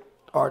favorite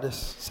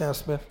artist, Sam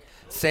Smith.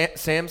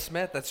 Sam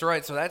Smith, that's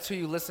right. So that's who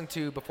you listen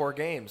to before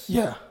games.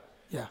 Yeah.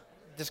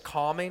 Just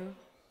calming?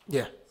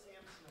 Yeah.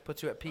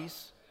 Puts you at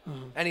peace?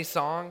 Mm-hmm. Any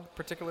song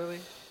particularly?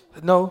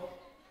 No.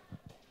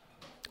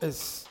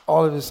 It's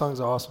all of his songs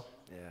are awesome.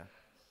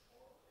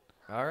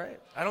 Yeah. All right.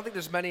 I don't think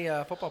there's many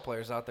football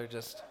players out there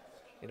just,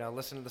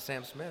 listening to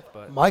Sam Smith.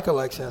 But Micah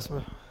likes Sam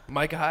Smith.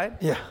 Micah Hyde?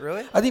 Yeah.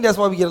 Really? I think that's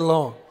why we get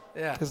along.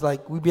 Yeah. Because,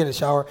 we be in the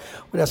shower.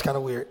 Well, that's kind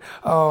of weird.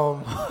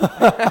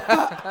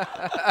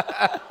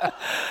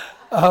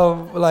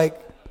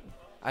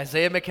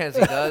 Isaiah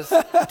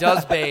McKenzie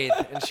does bathe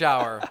and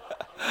shower.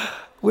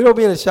 We don't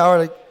be in the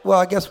shower.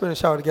 I guess we're in the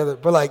shower together,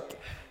 but,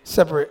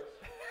 separate.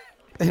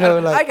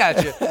 I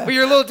got you. But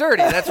you're a little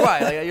dirty. That's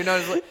why.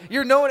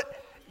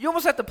 You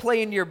almost have to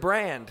play into your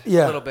brand a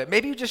little bit.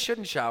 Maybe you just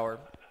shouldn't shower.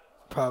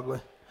 Probably.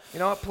 You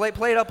know what?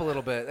 Play it up a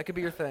little bit. That could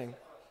be your thing.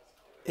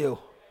 Ew.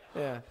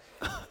 Yeah.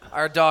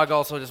 Our dog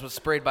also just was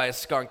sprayed by a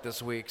skunk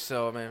this week,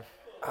 so, I mean,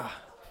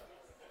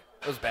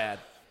 it was bad.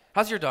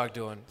 How's your dog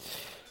doing?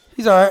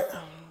 He's all right.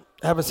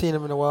 I haven't seen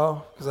him in a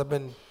while because I've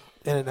been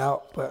in and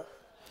out, but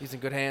he's in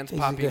good hands. He's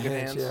Poppy in good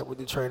hands. Yeah, with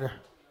the trainer.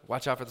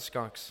 Watch out for the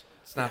skunks.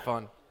 It's not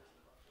fun.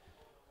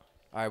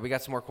 All right, we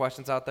got some more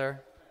questions out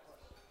there.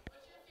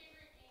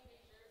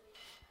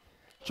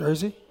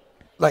 Jersey?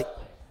 The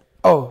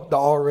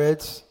all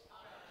reds.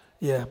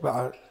 Yeah,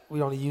 but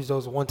we only use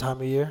those one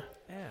time a year.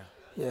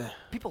 Yeah.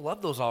 People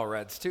love those all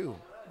reds too.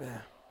 Yeah.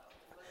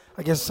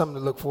 I guess it's something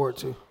to look forward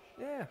to.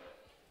 Yeah.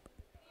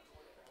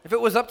 If it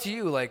was up to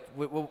you,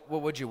 what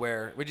would you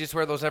wear? Would you just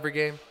wear those every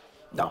game?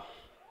 No.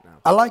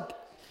 I like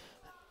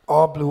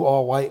all blue,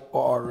 all white,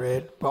 or all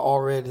red, but all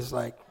red is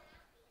my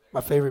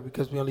favorite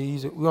because we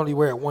only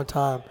wear it one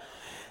time.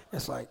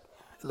 It's it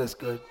looks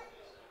good.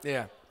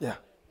 Yeah. Yeah.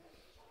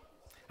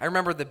 I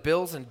remember the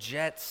Bills and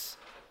Jets,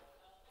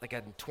 in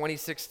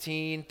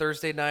 2016,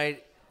 Thursday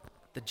night.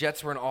 The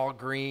Jets were in all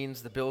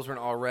greens, the Bills were in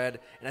all red,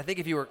 and I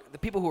think the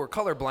people who were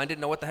colorblind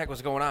didn't know what the heck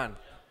was going on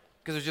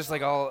because it was just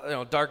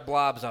all dark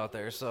blobs out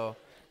there. So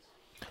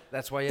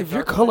that's why you have if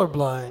you're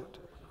colorblind,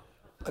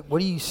 what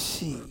do you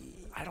see?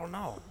 I don't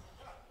know.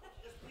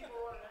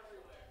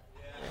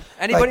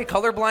 Anybody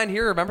colorblind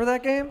here remember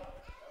that game?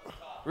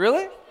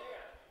 Really?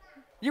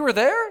 You were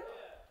there?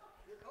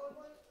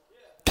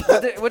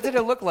 What did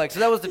it look like? So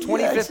that was the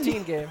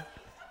 2015 game.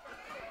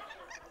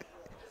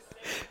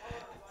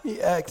 He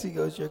asks, he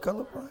goes, you're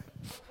colorblind?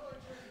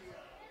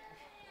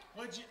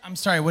 I'm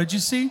sorry, what did you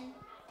see?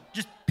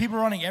 Just people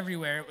running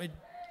everywhere.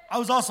 I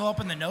was also up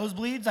in the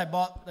nosebleeds. I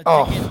bought the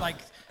ticket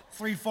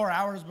 3-4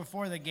 hours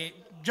before the game,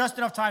 just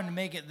enough time to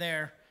make it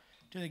there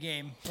to the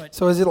game. But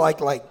so is it like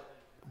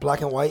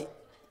black and white?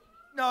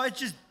 No, it's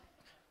just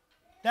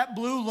that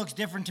blue looks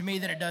different to me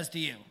than it does to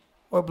you.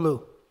 What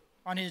blue?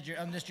 On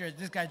this jersey,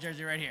 this guy's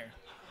jersey right here,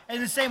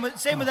 and the same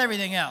with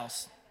everything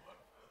else.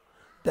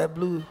 That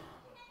blue.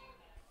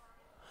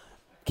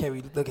 Can't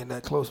be looking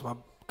that close. My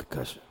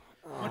concussion.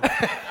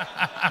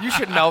 You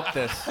should milk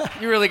this.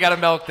 You really got to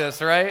milk this,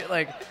 right?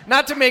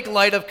 Not to make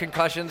light of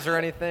concussions or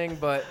anything,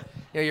 but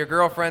your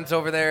girlfriend's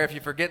over there. If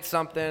you forget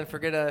something,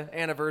 forget an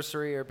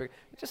anniversary, or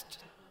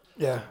just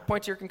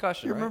point to your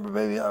concussion. You remember,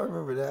 baby? I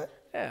remember that.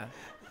 Yeah,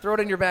 throw it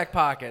in your back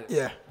pocket.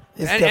 Yeah.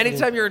 And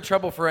anytime you're in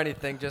trouble for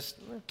anything, just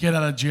get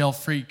out of jail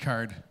free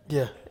card.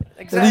 Yeah.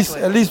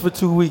 Exactly. At least for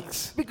 2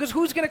 weeks. Because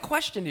who's going to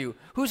question you?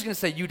 Who's going to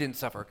say you didn't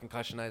suffer a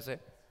concussion, Isaiah?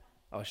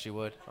 Oh, she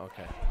would?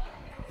 Okay.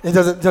 It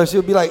doesn't. So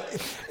she'll be like,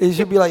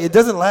 it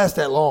doesn't last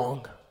that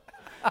long.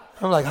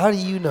 I'm like, how do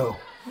you know?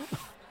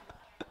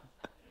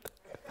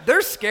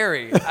 They're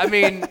scary. I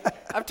mean,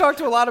 I've talked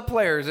to a lot of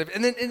players, and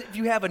if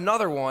you have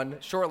another one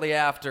shortly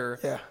after,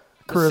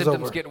 the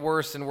symptoms get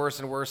worse and worse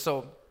and worse.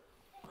 So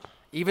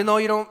even though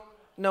you don't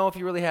know if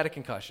you really had a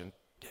concussion,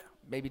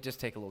 maybe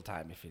just take a little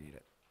time if you need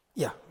it.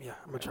 Yeah, I'm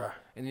gonna try.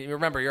 And you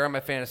remember, you're on my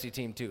fantasy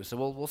team too, so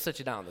we'll sit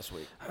you down this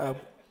week.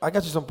 I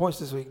got you some points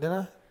this week, didn't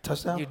I?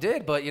 Touchdown. You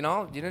did, but you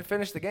didn't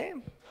finish the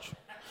game.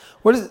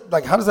 What is it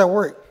like? How does that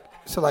work?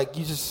 So like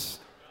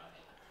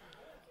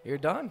you're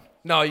done.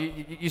 No,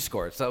 you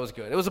scored, so that was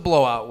good. It was a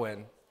blowout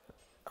win.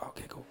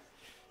 Okay, cool.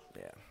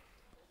 Yeah,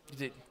 you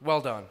did well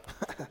done.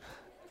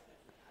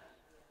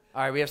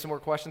 All right, we have some more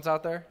questions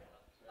out there.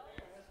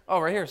 Oh,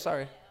 right here.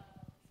 Sorry.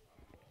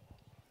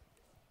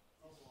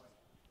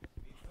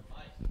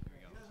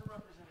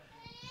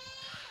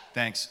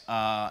 Thanks.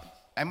 I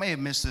may have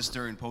missed this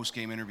during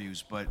post-game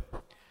interviews, but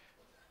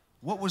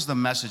what was the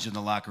message in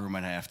the locker room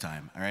at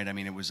halftime? All right, I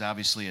mean, it was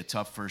obviously a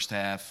tough first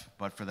half,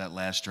 but for that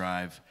last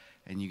drive,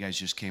 and you guys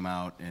just came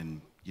out and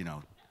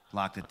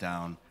locked it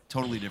down.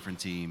 Totally different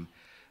team.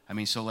 I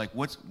mean, so like,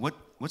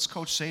 what's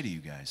Coach say to you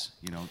guys?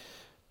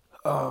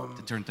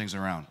 To turn things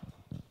around.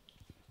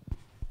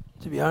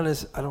 To be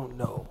honest, I don't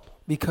know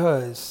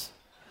because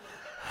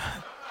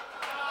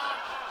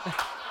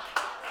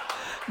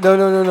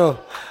no.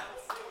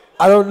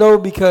 I don't know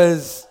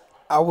because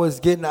I was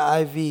getting the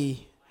IV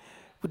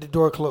with the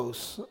door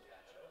closed.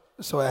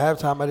 So at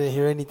halftime, I didn't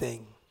hear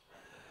anything.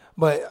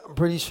 But I'm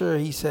pretty sure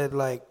he said,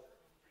 like,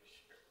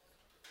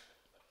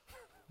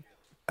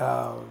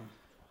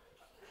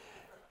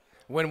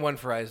 Win one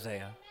for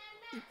Isaiah.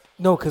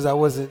 no, because I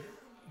wasn't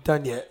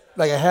done yet.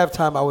 Like, at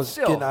halftime, I was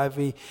Still. getting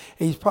IV.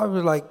 And he's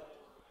probably like,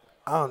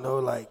 I don't know,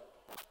 like,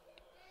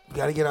 we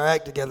got to get our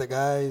act together,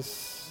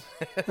 guys.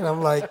 And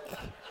I'm like,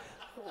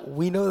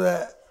 we know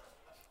that.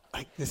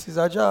 Like, this is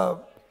our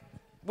job.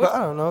 But I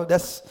don't know.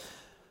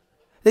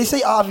 They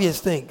say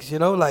obvious things,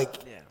 like,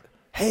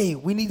 hey,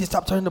 we need to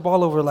stop turning the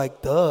ball over.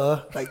 Like,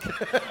 duh. Like,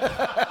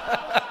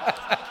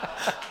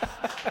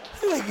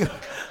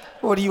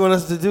 what do you want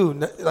us to do?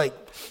 Like,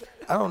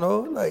 I don't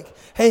know. Like,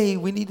 hey,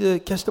 we need to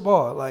catch the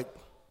ball. Like,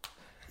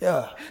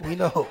 yeah, we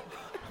know.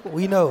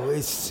 We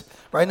know.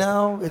 Right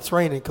now, it's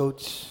raining,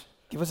 Coach.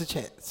 Give us a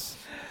chance.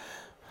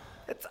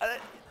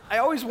 I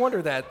always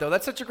wonder that, though.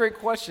 That's such a great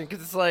question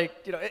because it's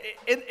like,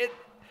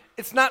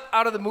 it's not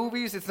out of the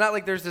movies. It's not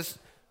like there's this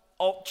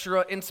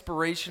ultra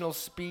inspirational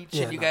speech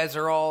and you guys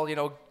are all,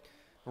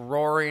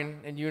 roaring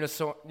in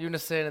unison,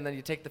 and then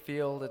you take the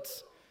field.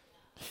 It's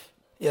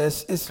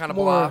kind of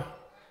more blah.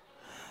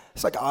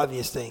 It's like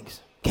obvious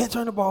things. Can't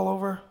turn the ball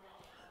over.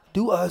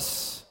 Do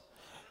us.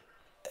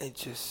 And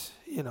just,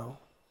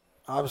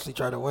 obviously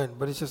try to win.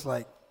 But it's just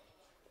like,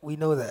 we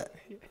know that.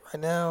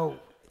 Right now,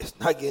 it's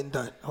not getting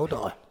done. Hold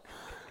on.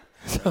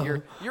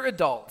 So, you're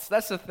adults.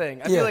 That's the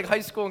thing. I feel like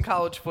high school and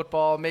college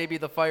football, maybe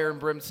the fire and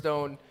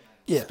brimstone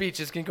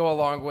speeches can go a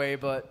long way,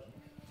 but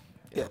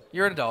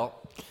you're an adult.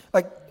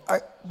 Like,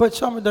 but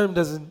Sean McDermott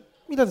doesn't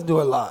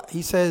do a lot.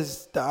 He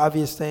says the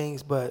obvious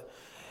things, but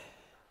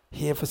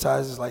he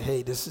emphasizes like,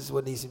 hey, this is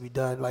what needs to be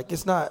done. Like,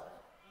 it's not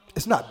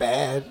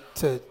bad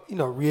to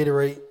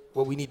reiterate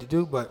what we need to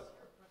do, but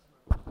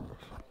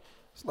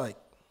it's like,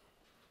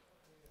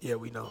 yeah,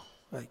 we know.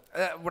 Like,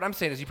 what I'm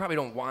saying is you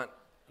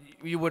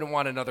wouldn't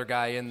want another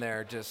guy in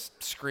there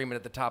just screaming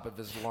at the top of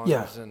his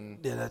lungs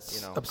and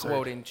that's absurd.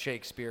 quoting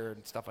Shakespeare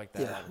and stuff like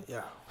that.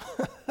 Yeah.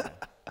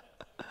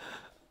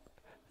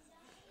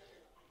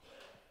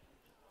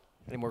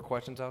 Any more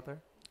questions out there?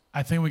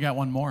 I think we got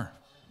one more.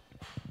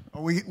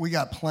 Oh, we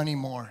got plenty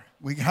more.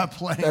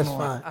 That's more.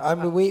 fine. I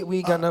mean, we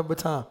ain't got nothing but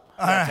time.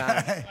 All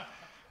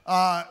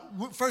right.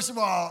 First of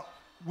all,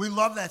 we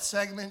love that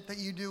segment that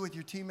you do with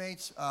your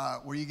teammates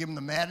where you give them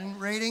the Madden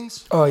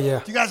ratings. Oh, yeah.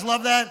 Do you guys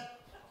love that?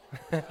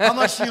 How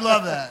much do you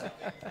love that?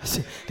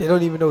 They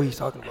don't even know what he's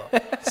talking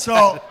about.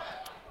 So,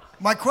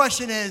 my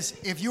question is,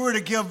 if you were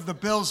to give the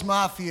Bills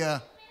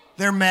Mafia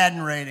their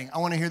Madden rating, I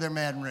want to hear their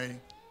Madden rating.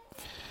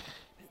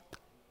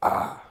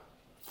 Or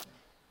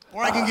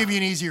I can give you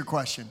an easier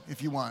question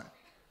if you want.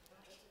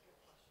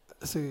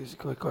 That's a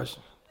good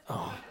question.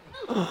 You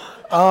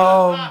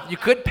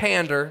could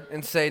pander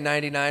and say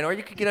 99, or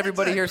you could get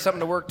everybody here something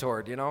to work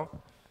toward, Tell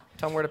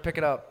them where to pick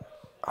it up.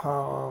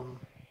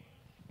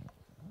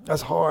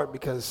 That's hard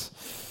because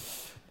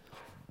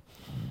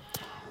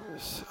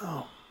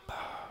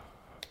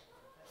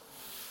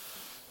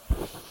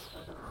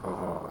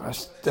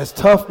that's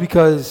tough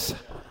because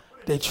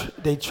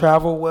they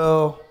travel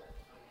well.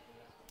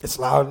 It's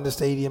loud in the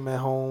stadium at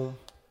home.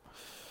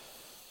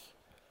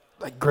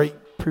 Like great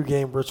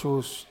pregame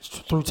rituals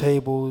through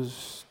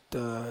tables.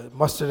 The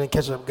mustard and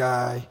ketchup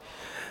guy.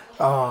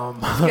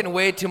 He's getting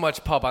way too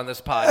much pub on this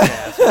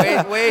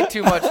podcast. way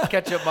too much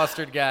ketchup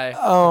mustard guy.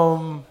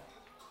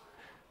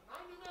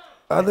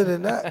 Other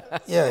than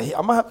that,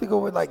 I'm gonna have to go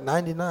with like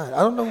 99. I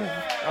don't know.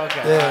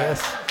 Okay.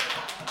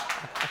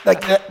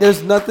 Yeah,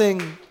 there's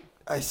nothing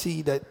I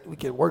see that we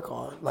can work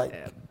on. Like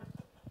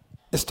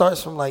it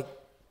starts from like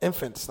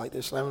infants, like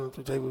they're slamming them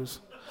through tables.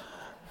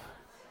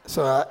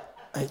 So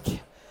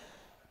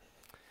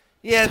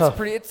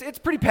it's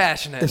pretty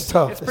passionate. It's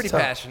tough. It's pretty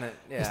passionate.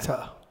 Yeah. It's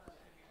tough.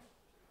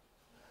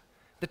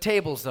 The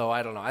tables, though,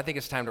 I don't know. I think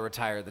it's time to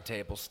retire the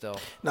tables still.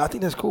 No, I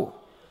think that's cool.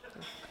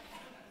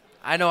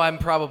 I know I'm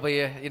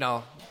probably,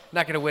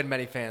 Not going to win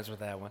many fans with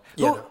that one.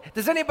 Yeah, Who, no.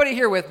 Does anybody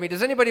here with me?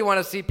 Does anybody want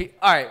to see?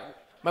 All right,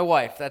 my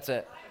wife. That's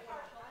it.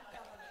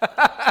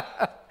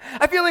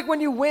 I feel like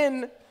when you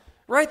win,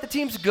 right? The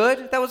team's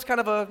good. That was kind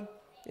of a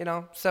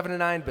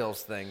 7-9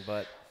 Bills thing,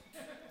 but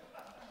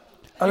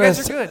you guys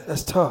are good.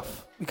 That's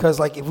tough because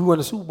like if we win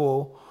the Super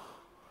Bowl,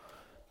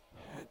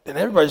 then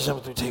everybody's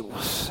jumping through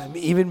tables,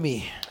 even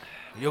me.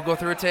 You'll go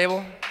through a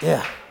table?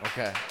 Yeah.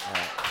 Okay.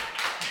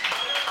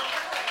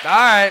 All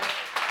right.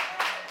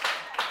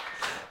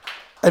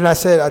 And I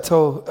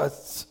told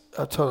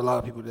a lot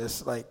of people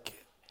this, like,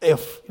 if, you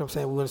know what I'm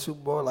saying, we win the Super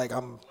Bowl, like,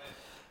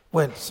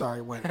 win.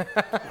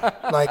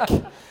 Like,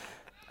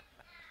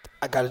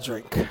 I got a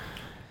drink.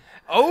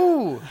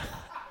 Oh.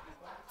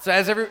 So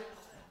as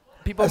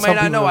people As may some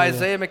not people know, know,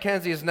 Isaiah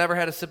McKenzie has never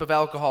had a sip of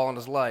alcohol in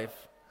his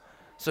life.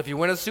 So if you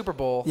win a Super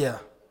Bowl, Yeah.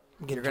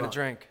 you're going to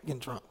drink. Getting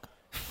drunk.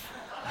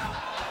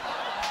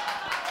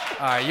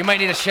 All right, you might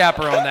need a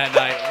chaperone that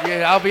night.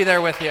 Yeah, I'll be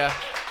there with you.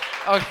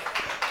 Okay.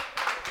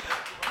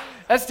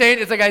 That's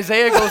dangerous. It's like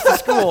Isaiah goes to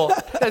school.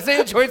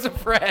 Isaiah joins a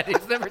frat.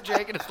 He's never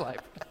drank in his life.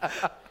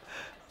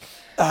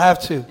 I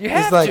have to. You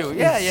have to.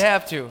 Yeah, you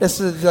have to. That's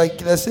it. Yeah.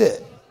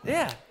 You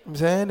know what I'm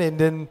saying? And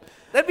then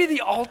That'd be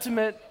the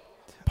ultimate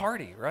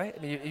party, right?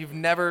 I mean, you've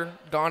never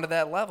gone to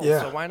that level,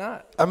 Yeah. so why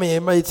not? I mean, it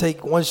may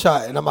take one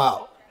shot and I'm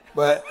out,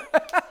 but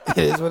it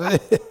is what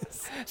it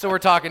is. So we're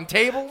talking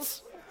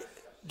tables,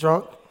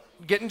 Drunk?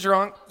 getting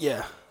drunk,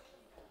 Yeah.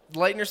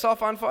 lighting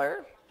yourself on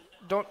fire.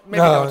 Don't do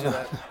No.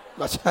 that.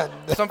 Not trying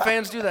to- Some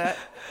fans do that.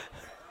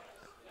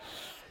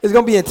 It's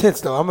gonna be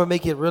intense though. I'm gonna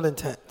make it real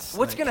intense.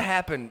 What's going to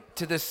happen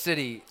to this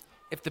city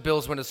if the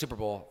Bills win a Super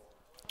Bowl?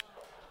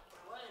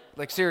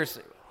 Like,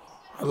 seriously.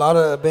 A lot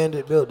of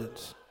abandoned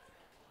buildings.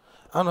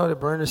 I don't know, they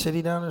burn the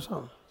city down or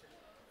something.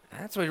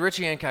 That's what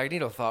Richie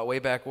Incognito thought way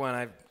back when.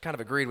 I kind of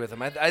agreed with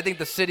him. I think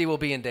the city will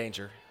be in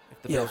danger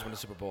if the Yeah. Bills win a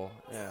Super Bowl.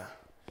 Yeah.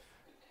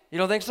 You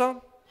don't think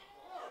so?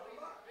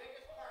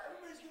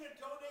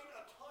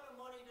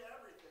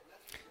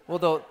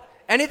 Well,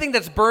 anything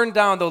that's burned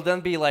down, there'll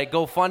then be like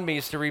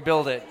GoFundMes to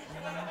rebuild it.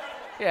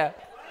 Yeah.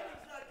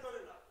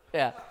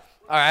 Yeah.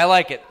 All right, I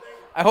like it.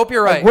 I hope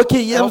you're right. Like, I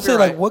hope I'm saying,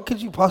 you're like, what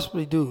could you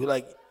possibly do?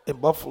 Like, in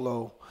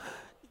Buffalo,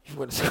 if you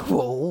went to Super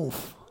Bowl,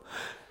 oof.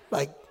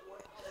 Like,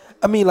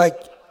 I mean, like,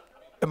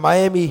 in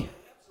Miami,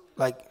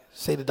 like,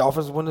 say the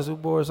Dolphins win the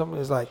Super Bowl or something,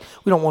 it's like,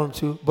 we don't want them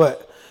to,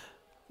 but,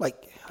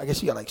 like, I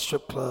guess you got, like,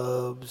 strip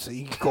clubs, so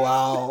you can go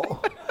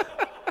out.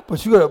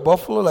 But you go to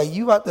Buffalo, like,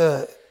 you got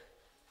to,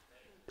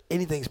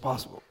 anything's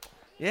possible.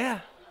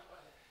 Yeah.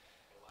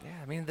 Yeah,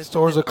 I mean,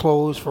 Stores are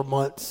closed for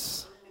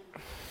months.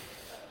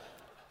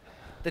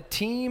 the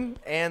team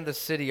and the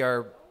city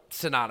are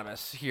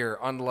synonymous here,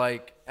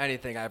 unlike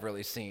anything I've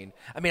really seen.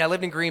 I mean, I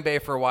lived in Green Bay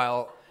for a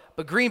while,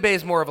 but Green Bay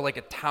is more of like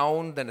a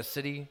town than a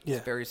city. Yeah.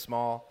 It's very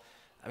small.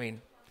 I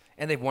mean,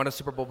 and they've won a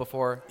Super Bowl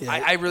before. Yeah,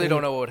 I really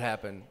don't know what would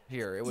happen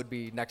here. It would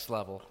be next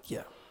level.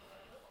 Yeah.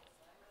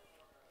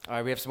 All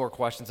right, we have some more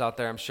questions out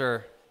there, I'm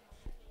sure.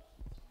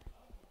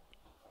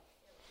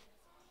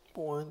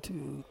 1,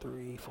 2,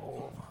 3, 4.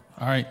 All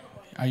right.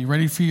 Are you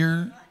ready for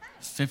your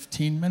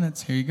 15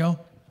 minutes? Here you go.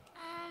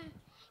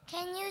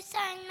 Can you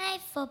sign my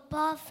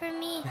football for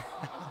me?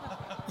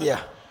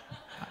 Yeah.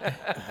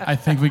 I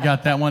think we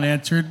got that one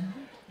answered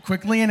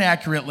quickly and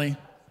accurately.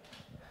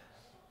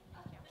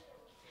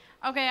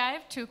 Okay, I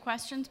have 2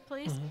 questions,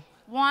 please.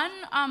 One,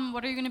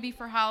 what are you going to be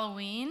for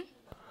Halloween?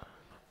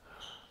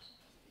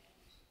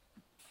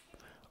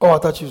 Oh, I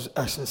thought you was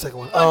asking the second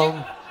one.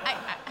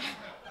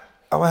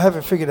 I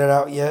haven't figured that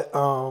out yet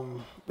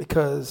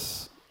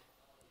because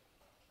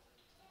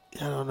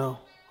I don't know.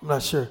 I'm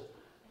not sure.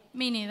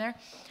 Me neither.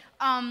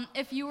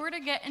 If you were to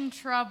get in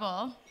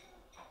trouble,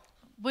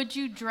 would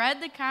you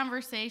dread the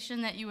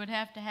conversation that you would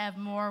have to have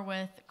more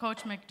with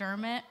Coach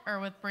McDermott or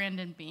with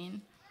Brandon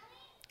Beane?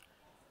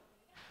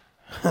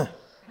 Say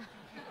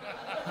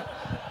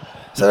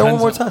that one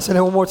more time. Say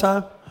that one more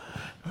time.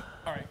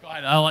 All right, go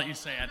ahead. I'll let you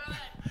say it.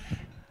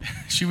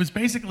 She was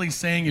basically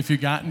saying if you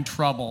got in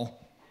trouble,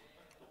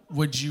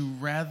 which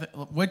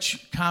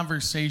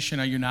conversation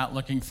are you not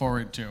looking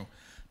forward to?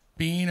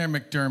 Beane or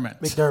McDermott?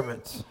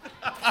 McDermott's.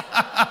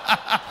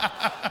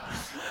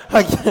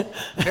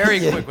 Very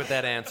quick with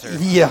that answer.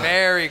 Yeah.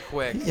 Very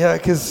quick. Yeah,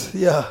 because,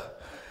 yeah.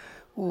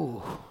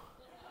 Ooh.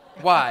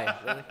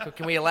 Why?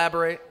 Can we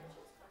elaborate?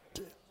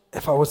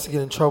 If I was to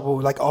get in trouble,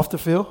 like off the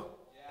field?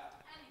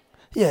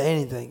 Yeah,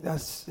 anything.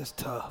 That's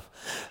tough.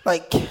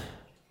 Like,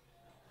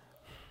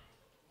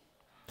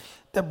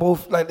 they're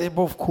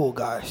both cool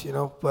guys, you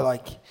know? But,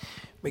 like,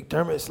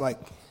 McDermott's like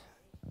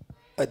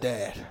a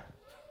dad.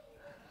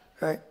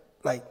 Right?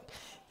 Like,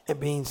 and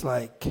Beane's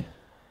like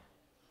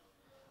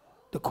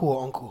the cool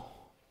uncle.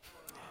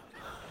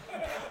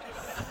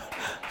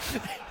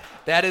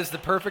 That is the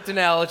perfect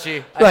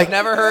analogy. Like- I've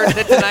never heard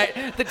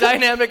the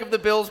dynamic of the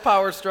Bills'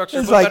 power structure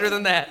It's put like- better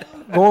than that.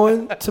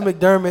 Going to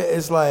McDermott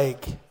is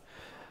like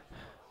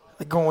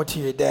going to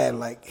your dad,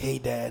 like, hey,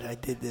 Dad, I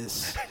did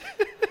this.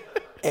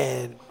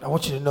 And I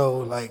want you to know,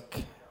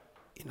 like,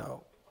 you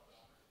know,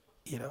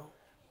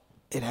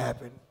 it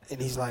happened.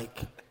 And he's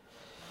like,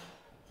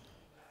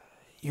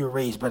 you were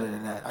raised better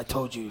than that. I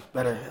told you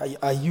better.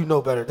 You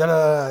know better.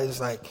 Da-da-da. It's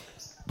like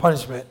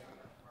punishment.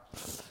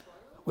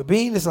 With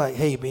Bean, it's like,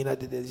 hey, Bean, I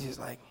did this. He's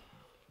like,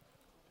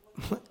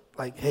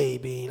 like, hey,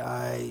 Bean,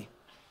 I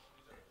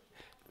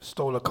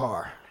stole a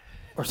car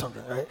or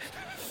something, right?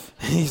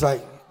 He's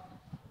like,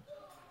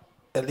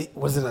 at least,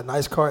 was it a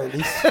nice car at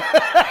least?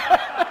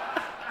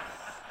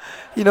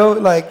 You know,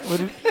 like,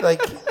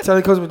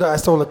 somebody comes to me, I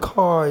stole a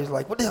car. He's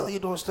like, what the hell are you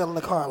doing stealing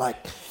a car? Like,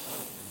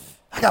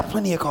 I got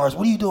plenty of cars.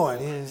 What are you doing?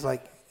 And he's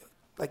like,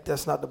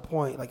 that's not the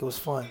point. Like, it was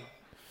fun.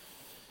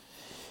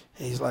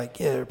 And he's like,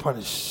 yeah,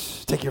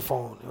 punish. Take your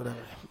phone, whatever.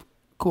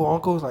 Cool.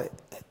 Uncle's like,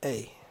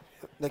 hey,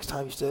 next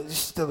time you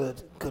steal a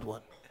good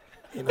one,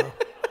 you know?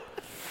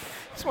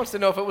 Just wants to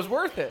know if it was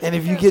worth it. And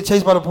if you get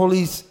chased by the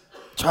police,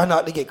 try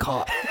not to get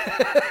caught.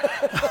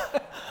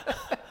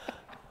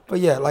 But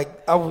yeah,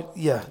 like,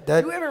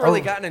 that. You haven't really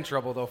gotten in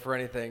trouble, though, for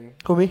anything.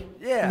 Who, me?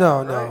 Yeah.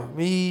 No. Right?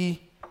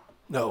 Me,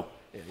 no.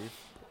 Yeah,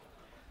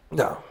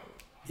 No.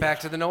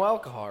 Back to the no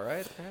alcohol,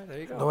 right? Yeah, there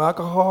you go. No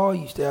alcohol,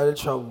 you stay out of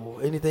trouble.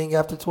 Anything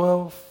after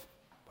 12,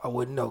 I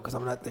wouldn't know because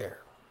I'm not there.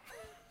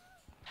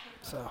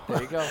 So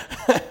there you go.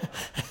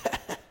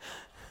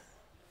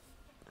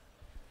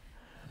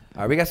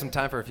 All right, we got some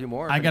time for a few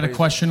more. I got a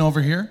question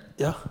over here.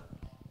 Yeah.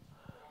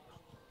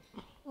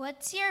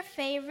 What's your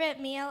favorite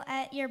meal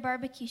at your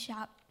barbecue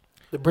shop?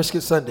 The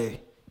brisket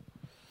Sunday.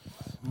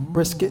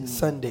 Brisket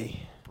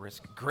Sunday.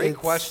 Great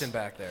question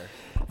back there.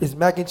 It's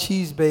mac and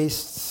cheese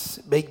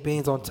based, baked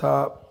beans on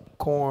top,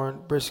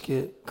 corn,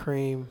 brisket,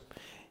 cream,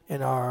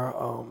 and our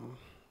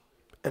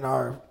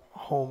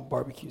home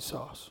barbecue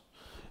sauce.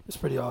 It's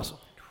pretty awesome.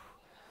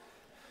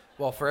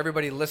 Well, for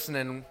everybody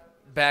listening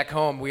back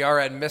home, we are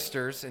at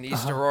Mister's in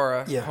East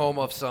Aurora, home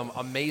of some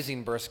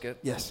amazing brisket.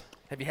 Yes.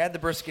 Have you had the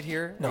brisket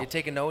here? No. Are you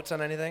taking notes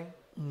on anything?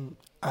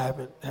 I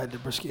haven't had the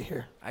brisket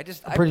here. I'm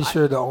I'm pretty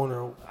sure the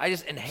owner. I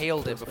just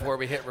inhaled it before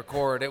we hit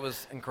record. It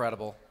was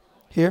incredible.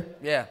 Here?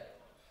 Yeah.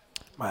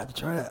 Might have to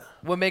try that.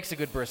 What makes a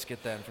good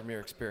brisket then, from your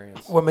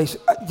experience? What makes,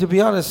 to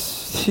be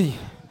honest,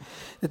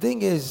 the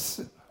thing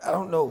is, I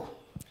don't know.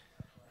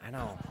 I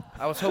know.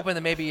 I was hoping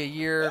that maybe a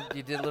year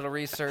you did a little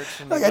research.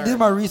 And Like, I did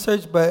my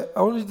research, but I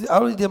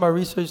only did my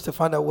research to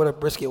find out what a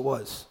brisket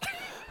was.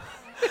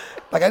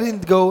 Like, I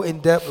didn't go in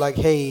depth, like,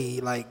 hey,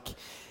 like,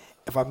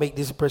 if I make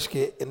this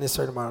brisket in this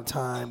certain amount of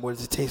time, what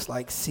does it taste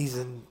like,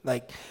 seasoned?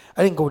 Like,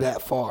 I didn't go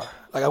that far.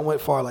 Like, I went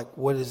far, like,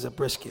 what is a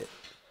brisket?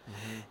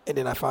 Mm-hmm. And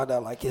then I found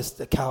out, like, it's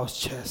the cow's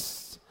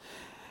chest.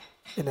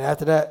 And then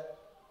after that,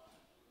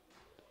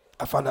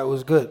 I found out it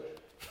was good.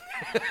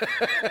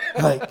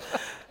 Like,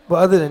 but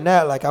other than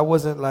that, like, I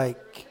wasn't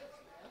like,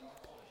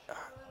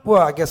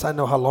 well, I guess I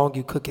know how long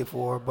you cook it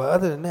for, but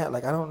other than that,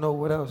 like, I don't know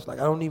what else. Like,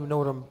 I don't even know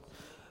what I'm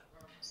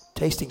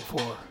tasting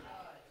for.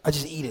 I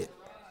just eat it.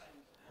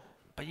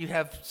 But you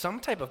have some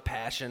type of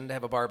passion to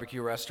have a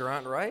barbecue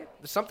restaurant, right?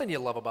 There's something you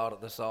love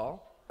about this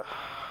all.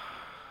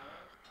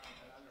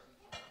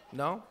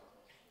 No?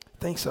 I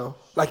think so.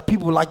 Like,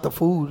 people like the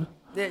food.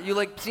 Yeah, you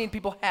like seeing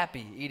people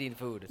happy eating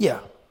food. Yeah.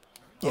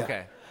 Yeah.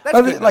 Okay.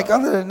 That's good,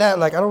 other than that,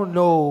 like, I don't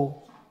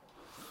know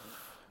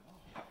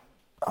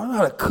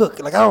how to cook.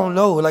 Like, I don't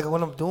know, like,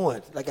 what I'm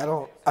doing. Like,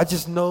 I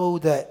just know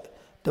that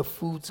the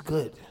food's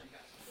good.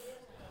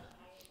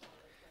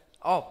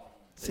 Oh,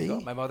 see?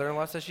 My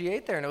mother-in-law said she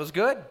ate there and it was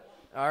good.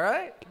 All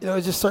right. You know,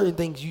 it's just certain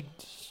things you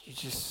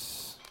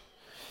just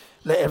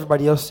let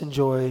everybody else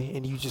enjoy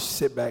and you just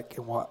sit back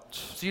and watch.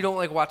 So you don't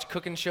like watch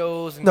cooking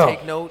shows and No.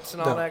 take notes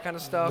and all that kind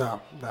of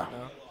stuff? No.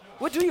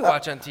 What do you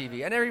watch on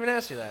TV? I never even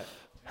asked you that.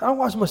 I don't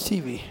watch much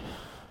TV.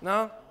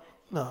 No?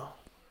 No.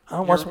 I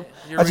don't watch.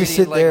 You're I just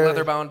reading sit like there.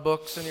 leather-bound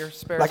books in your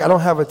spare Like, time? I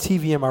don't have a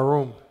TV in my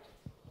room.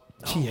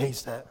 She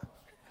hates that.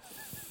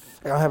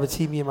 I don't have a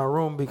TV in my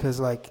room because,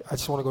 like, I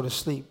just want to go to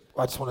sleep.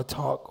 Or I just want to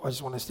talk. Or I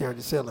just want to stare at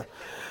the ceiling.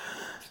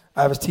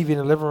 I have a TV in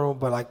the living room,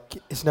 but, like,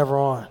 it's never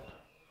on.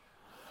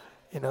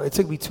 You know, it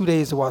took me 2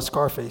 days to watch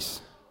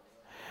Scarface.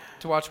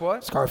 To watch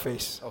what?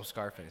 Scarface. Oh,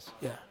 Scarface.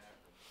 Yeah.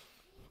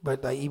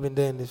 But, like, even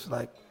then, it's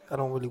like, I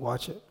don't really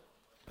watch it.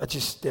 I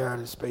just stare out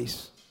of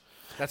space.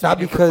 That's not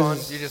what you do for fun?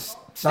 because You just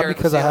not stare at the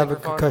because I ceiling have a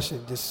for fun?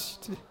 concussion.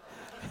 Just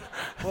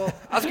Well,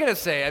 I was going to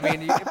say, I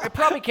mean, it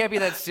probably can't be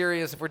that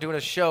serious if we're doing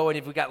a show and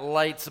if we got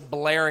lights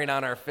blaring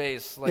on our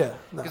face. Like, Yeah,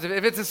 no. Because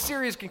if it's a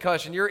serious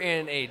concussion, you're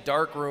in a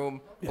dark room,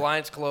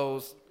 blinds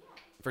closed,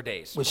 for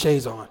days. with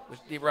shades on.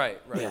 Right.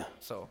 Yeah.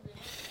 So,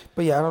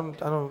 But yeah, I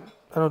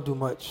don't do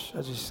much.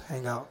 I just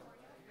hang out.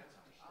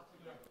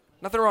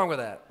 nothing wrong with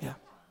that. Yeah.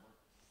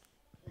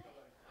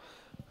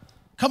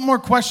 Couple more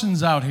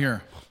questions out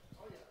here.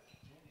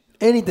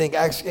 Anything,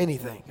 ask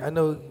anything. I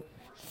know.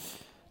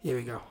 Here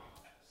we go.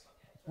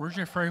 Where's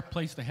your favorite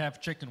place to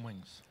have chicken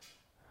wings?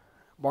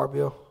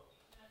 Barbill.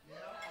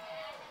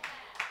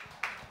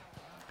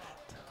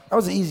 That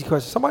was an easy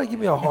question. Somebody give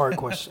me a hard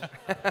question.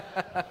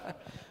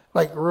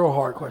 Like, a real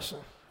hard question.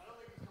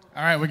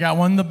 All right, we got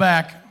one in the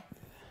back.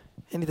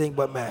 Anything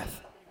but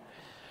math.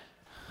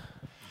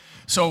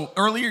 So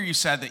earlier you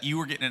said that you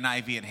were getting an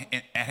IV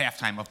at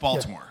halftime of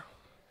Baltimore.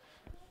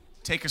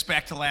 take us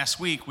back to last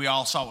week. We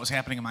all saw what was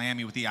happening in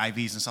Miami with the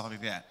IVs and stuff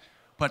like that.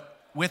 But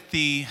with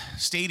the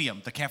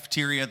stadium, the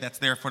cafeteria that's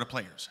there for the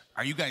players,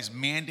 are you guys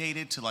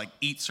mandated to like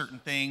eat certain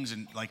things?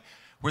 And like,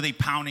 were they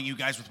pounding you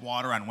guys with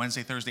water on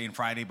Wednesday, Thursday, and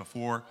Friday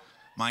before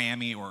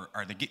Miami, or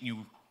are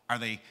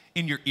they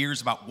in your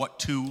ears about what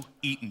to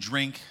eat and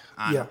drink?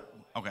 Yeah.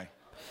 Okay.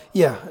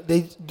 Yeah,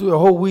 they do a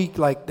whole week.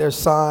 Like there's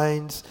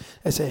signs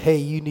that say, "Hey,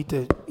 you need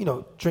to,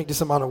 drink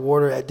this amount of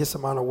water at this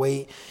amount of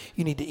weight.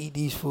 You need to eat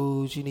these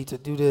foods. You need to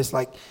do this."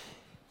 Like,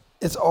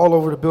 it's all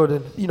over the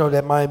building.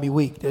 That Miami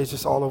week. There's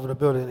just all over the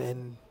building,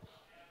 and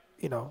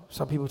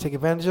some people take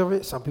advantage of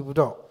it. Some people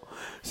don't.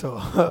 So,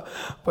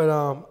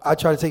 but I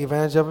try to take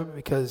advantage of it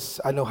because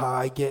I know how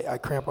I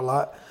cramp a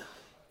lot.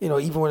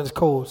 Even when it's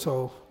cold.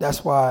 So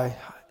that's why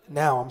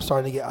now I'm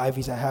starting to get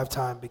IVs at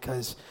halftime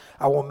because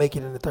I won't make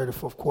it in the third or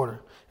fourth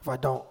quarter if I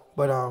don't.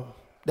 But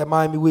that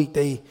Miami week,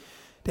 they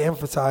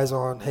emphasize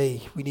on,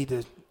 hey, we need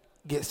to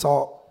get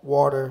salt,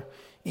 water,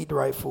 eat the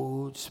right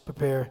foods,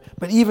 prepare.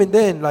 But even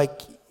then,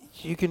 like,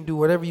 you can do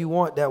whatever you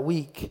want that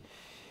week.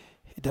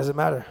 It doesn't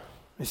matter.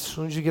 As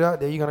soon as you get out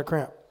there, you're going to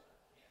cramp.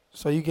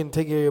 So you can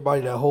take care of your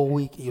body that whole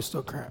week and you'll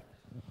still cramp.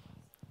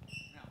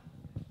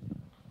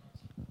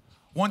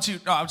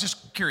 I was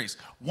just curious.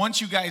 Once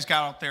you guys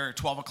got out there at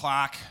 12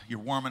 o'clock, you're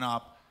warming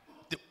up,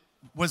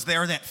 was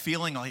there that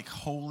feeling like,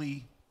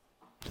 holy,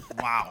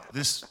 wow,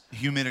 this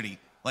humidity?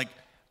 Like,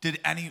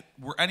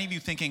 were any of you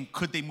thinking,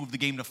 could they move the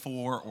game to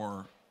 4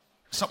 or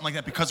something like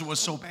that because it was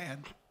so bad?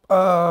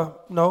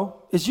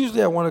 No. It's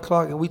usually at 1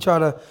 o'clock, and we try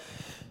to,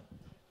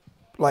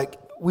 like,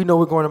 we know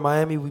we're going to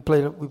Miami. We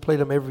play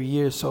them every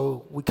year,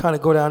 so we kind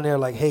of go down there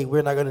like, hey,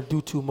 we're not going to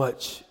do too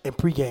much in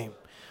pregame.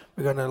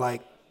 We're going to,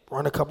 like,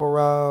 run a couple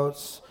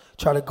routes,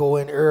 try to go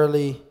in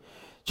early,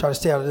 try to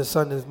stay out of the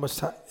sun as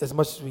much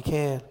as we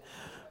can.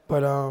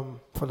 But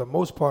for the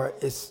most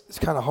part, it's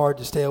kind of hard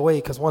to stay away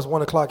because once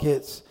 1 o'clock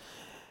hits,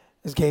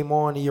 it's game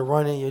on and you're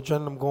running, your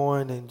adrenaline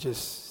going, and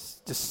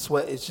just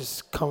sweat is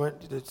just coming.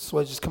 The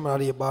sweat just coming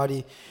out of your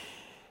body.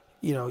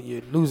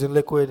 You're losing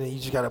liquid and you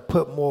just got to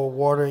put more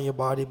water in your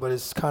body. But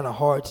it's kind of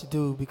hard to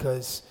do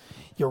because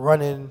you're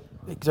running,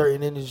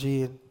 exerting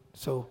energy, and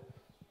so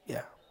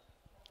yeah.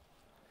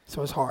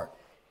 So it's hard.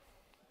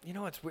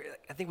 It's weird.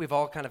 I think we've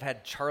all kind of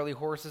had Charlie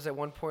horses at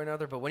one point or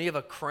another, but when you have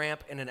a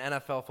cramp in an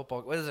NFL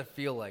football, what does it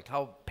feel like?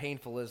 How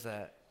painful is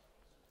that?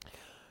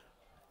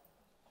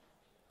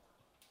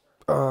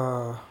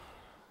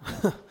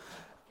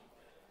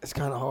 It's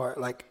kind of hard.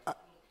 Like,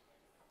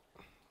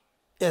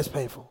 it's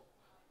painful.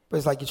 But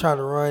it's like you're trying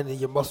to run and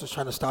your muscles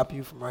trying to stop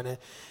you from running,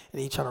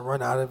 and you're trying to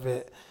run out of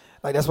it.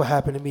 Like, that's what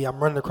happened to me.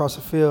 I'm running across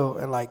the field,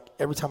 and, like,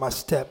 every time I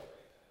step,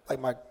 like,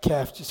 my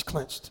calf just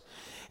clenched.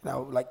 And I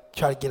would, like,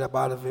 try to get up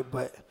out of it,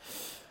 but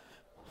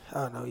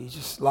I don't know. You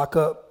just lock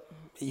up,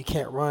 and you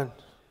can't run.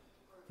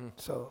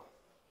 So,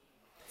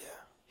 yeah,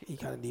 you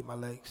kind of need my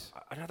legs.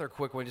 Another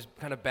quick one, just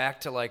kind of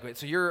back to, like,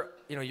 so your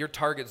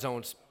target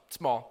zone's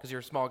small because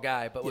you're a small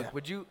guy, but Yeah.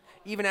 would you,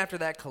 even after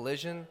that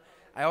collision,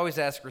 I always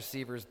ask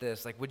receivers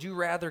this, like, would you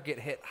rather get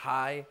hit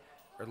high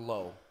or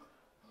low?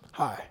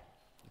 High.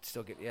 You'd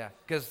still get,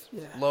 because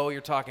low,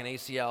 you're talking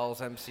ACLs,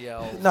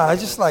 MCLs. No,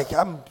 it's just like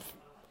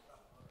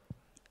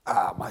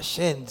my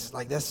shins,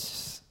 like that's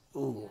just,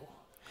 ooh.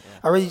 Yeah.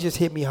 I really just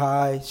hit me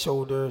high,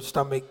 shoulder,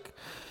 stomach,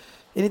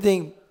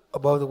 anything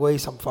above the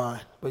waist, I'm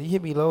fine. But you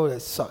hit me low,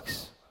 that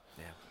sucks.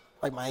 Yeah.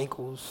 Like my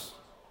ankles,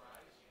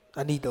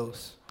 I need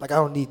those. Like I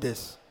don't need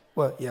this.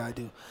 Well, yeah, I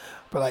do.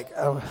 But like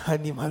I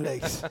need my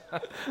legs.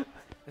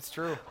 It's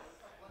true.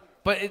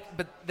 But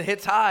the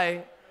hits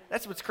high,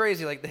 that's what's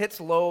crazy. Like the hits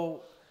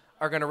low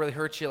are going to really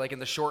hurt you. Like in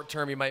the short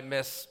term, you might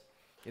miss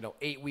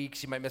 8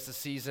 weeks, you might miss a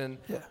season.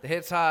 Yeah. The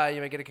hits high,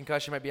 you might get a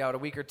concussion, you might be out a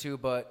week or two,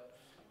 but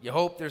you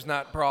hope there's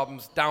not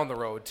problems down the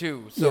road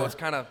too. So it's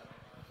kind of.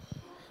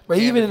 But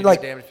even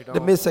like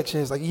the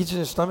midsection is like you hit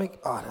your stomach.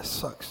 Oh, that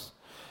sucks.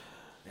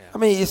 Yeah. I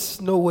mean, it's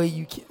no way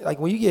you can, like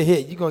when you get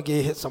hit, you're gonna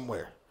get hit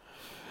somewhere.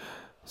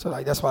 So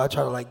like that's why I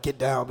try to like get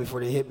down before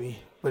they hit me.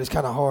 But it's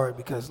kind of hard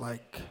because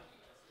like.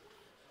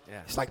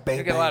 Yeah. It's like bang.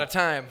 You get a lot of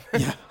time.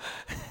 Yeah.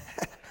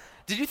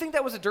 Did you think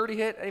that was a dirty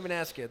hit? I didn't even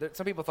ask you.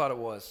 Some people thought it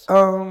was.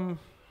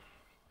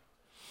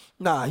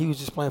 Nah, he was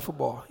just playing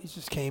football. He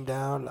just came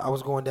down. I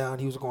was going down.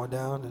 He was going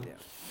down. And,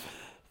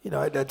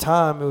 at that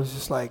time, it was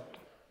just like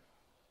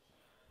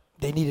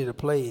they needed a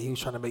play. He was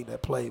trying to make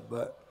that play,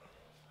 but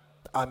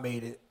I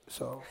made it.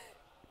 So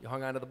you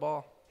hung on to the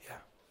ball? Yeah.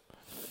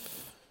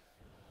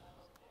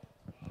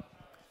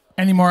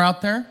 Any more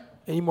out there?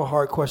 Any more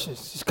hard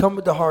questions? Just come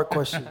with the hard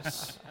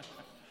questions.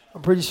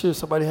 I'm pretty sure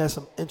somebody has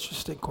some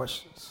interesting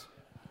questions.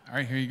 All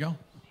right, here you go.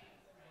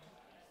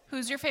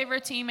 Who's your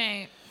favorite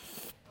teammate?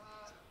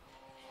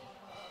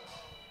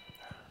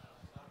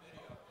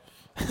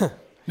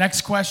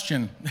 Next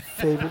question.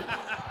 Favorite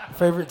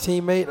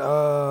teammate?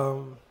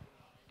 I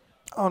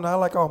don't know. I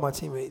like all my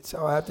teammates.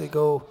 I'll have to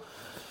go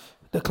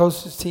the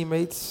closest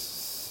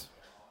teammates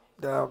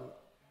that I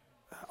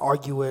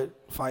argue with,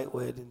 fight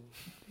with, and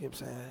you know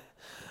what I'm saying?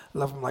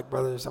 Love them like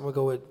brothers. I'm going to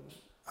go with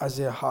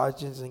Isaiah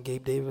Hodgins and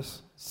Gabe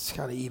Davis. It's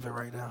kind of even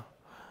right now.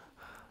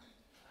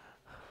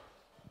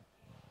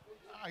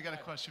 I got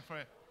a question for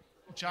you.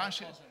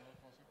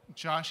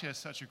 Josh has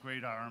such a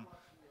great arm,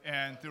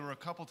 and there were a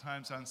couple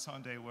times on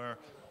Sunday where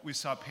we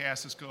saw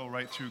passes go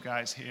right through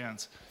guys'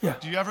 hands. Yeah.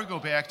 Do you ever go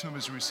back to him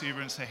as a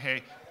receiver and say,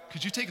 hey,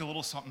 could you take a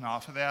little something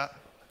off of that?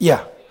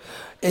 Yeah,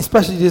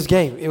 especially this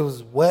game. It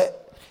was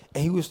wet,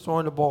 and he was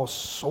throwing the ball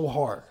so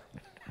hard.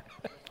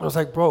 I was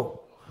like,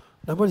 bro,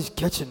 nobody's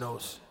catching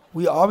those.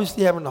 We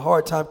obviously having a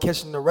hard time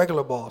catching the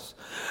regular balls.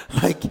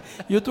 Like,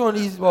 you're throwing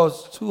these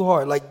balls too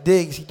hard. Like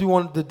Diggs, he threw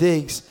one of the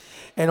Diggs,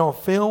 and on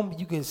film,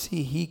 you can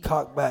see he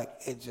cocked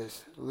back and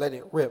just let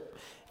it rip.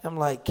 I'm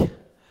like,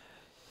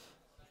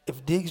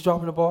 if Diggs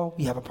dropping the ball,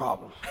 we have a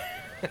problem.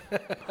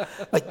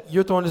 Like,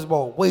 you're throwing this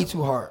ball way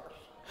too hard.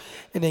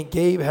 And then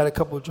Gabe had a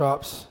couple of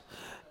drops,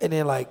 and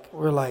then, like,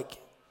 we're like,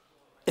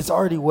 it's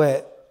already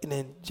wet. And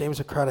then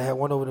James Crowder had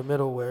one over the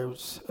middle where it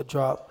was a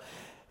drop.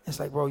 It's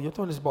like, bro, you're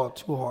throwing this ball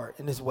too hard,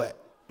 and it's wet.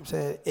 I'm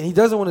saying, and he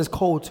does it when it's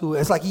cold too.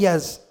 It's like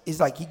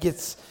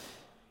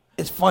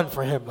it's fun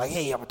for him. Like,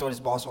 hey, I'm gonna throw this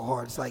ball so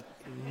hard. It's like,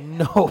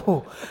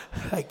 no,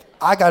 like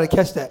I gotta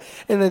catch that.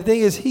 And the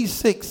thing is, he's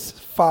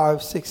 6'5",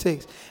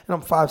 6'6", and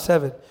I'm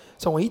 5'7".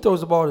 So when he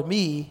throws the ball to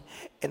me,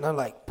 and I'm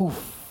like,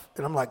 poof,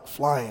 and I'm like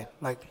flying,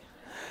 like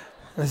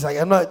it's like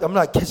I'm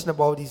not catching the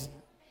ball with these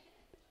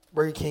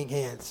Burger King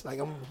hands. Like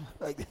I'm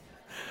like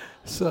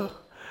so.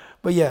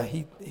 But yeah,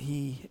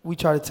 we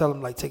try to tell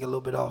him like take a little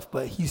bit off,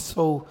 but he's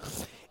so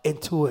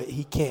into it,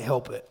 he can't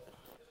help it.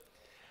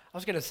 I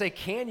was gonna say,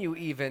 can you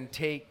even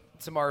take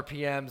some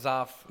RPMs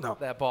off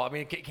that ball? I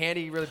mean, can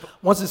he really?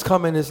 Once it's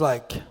coming, it's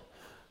like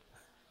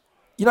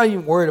you're not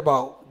even worried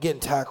about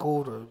getting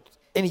tackled or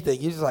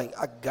anything. You're just like,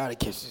 I gotta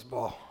catch this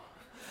ball.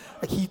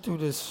 Like he threw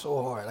this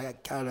so hard, like I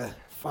gotta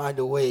find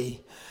a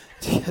way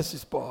to catch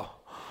this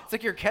ball. It's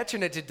like you're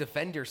catching it to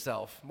defend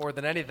yourself more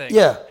than anything.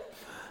 Yeah.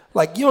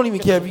 Like, you don't even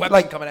care if you,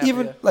 like,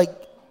 even, you. like,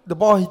 the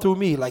ball he threw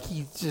me, like,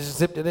 he just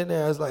zipped it in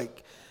there. I was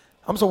like,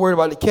 I'm so worried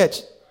about the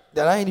catch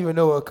that I didn't even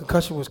know a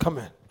concussion was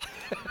coming.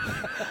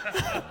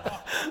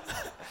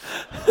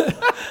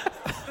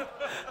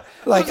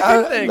 Like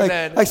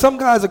some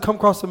guys that come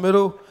across the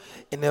middle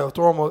and they'll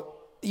throw them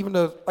even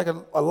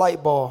a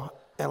light ball,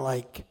 and,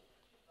 like,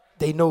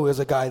 they know there's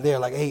a guy there.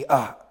 Like, hey,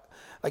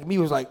 like, me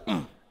was like,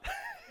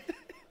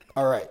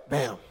 all right,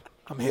 bam,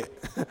 I'm hit.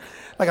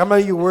 Like, I'm not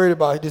even worried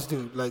about this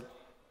dude. Like,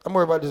 I'm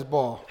worried about this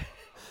ball.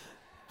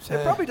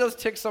 It probably does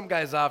tick some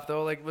guys off,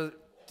 though. Like,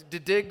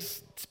 did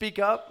Diggs speak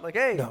up? Like,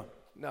 hey.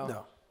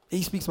 No.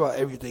 He speaks about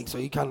everything, so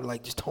you kind of,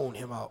 like, just tone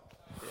him out.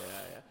 Yeah.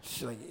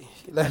 Just, like,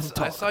 let him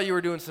talk. I saw you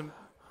were doing some,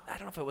 I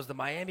don't know if it was the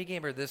Miami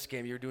game or this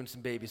game, you were doing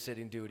some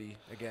babysitting duty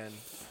again.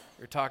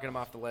 You're talking him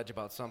off the ledge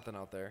about something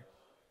out there.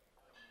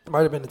 It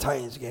might have been the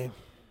Titans game.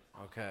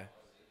 Okay.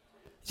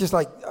 Just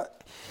like,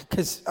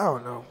 because, I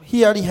don't know.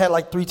 He already had,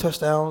 like, 3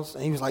 touchdowns,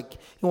 and he was like,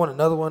 he want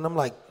another one. I'm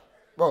like,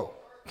 bro,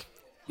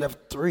 you have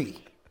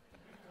 3.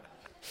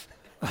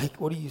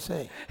 Like, what are you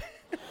saying?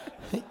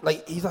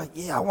 Like, he's like,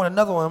 yeah, I want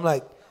another one. I'm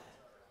like,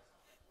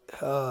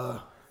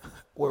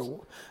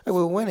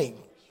 we're winning.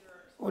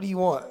 What do you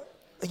want?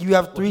 You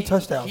have 3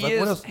 touchdowns. He like, is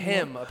what else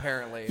him,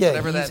 apparently. Yeah,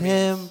 whatever he's that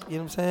him. means. You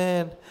know what I'm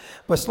saying?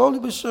 But slowly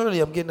but surely,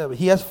 I'm getting up.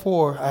 He has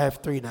 4. I have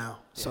 3 now.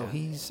 So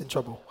he's in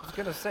trouble. I was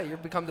gonna say,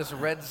 you've become this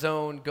red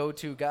zone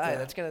go-to guy.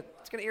 It's gonna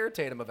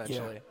irritate him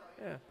eventually.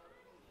 Yeah.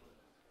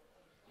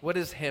 What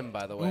is him,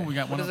 by the way? Ooh,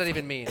 what does that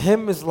even mean?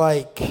 Him is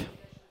like,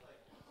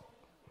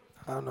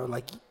 I don't know,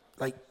 like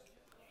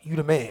you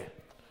the man.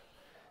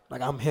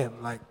 Like I'm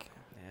him. Like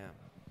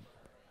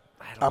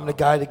I'm the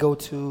guy to go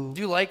to. Do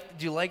you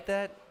like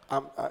that?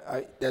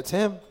 That's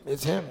him.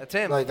 It's him. That's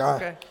him. Like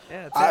okay.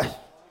 Yeah, that's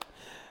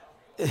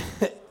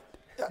it.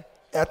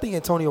 I think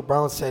Antonio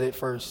Brown said it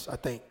first. I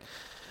think,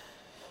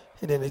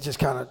 and then it just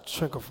kind of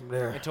trickled from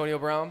there. Antonio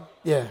Brown.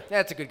 Yeah.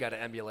 That's a good guy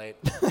to emulate.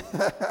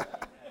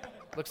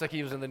 Looks like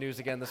he was in the news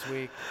again this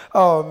week.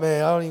 Oh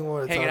man, I don't even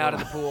want to. Hanging out in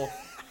the pool.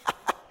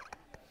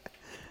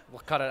 We'll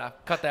cut it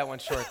off. Cut that one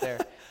short there.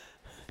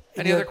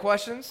 Any other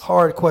questions?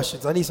 Hard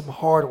questions. I need some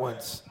hard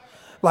ones.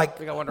 Like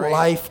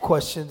life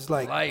questions,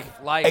 like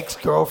life.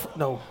 Ex-girlfriend.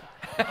 No.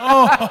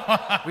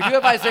 We do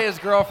have Isaiah's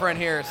girlfriend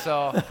here,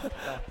 so.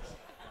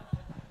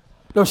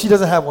 No, she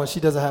doesn't have one. She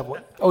doesn't have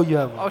one. Oh, you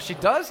have one. Oh, she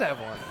does have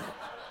one.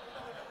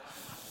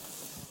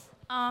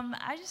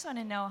 I just want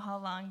to know how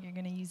long you're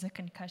going to use a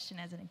concussion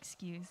as an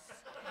excuse.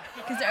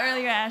 Because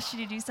earlier I asked you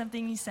to do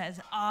something, he says,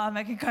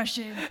 my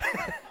concussion.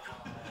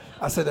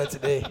 I said that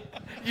today.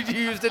 You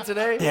used it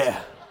today?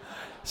 Yeah.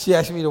 She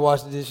asked me to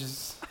wash the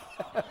dishes.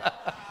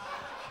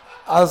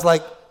 I was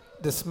like,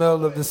 the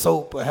smell of the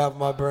soap will have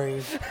my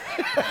brain.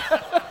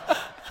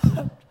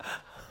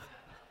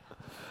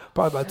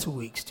 Probably about 2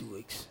 weeks. 2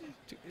 weeks.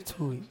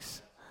 2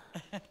 weeks.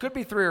 Could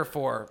be 3 or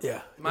 4.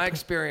 Yeah. My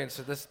experience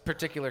with this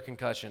particular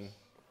concussion,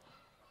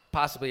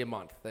 possibly a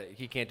month, that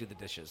he can't do the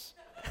dishes.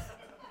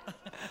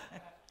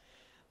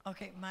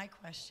 Okay, my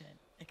question,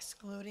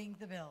 excluding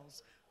the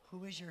Bills,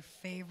 who is your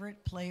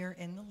favorite player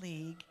in the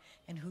league,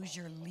 and who's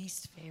your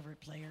least favorite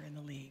player in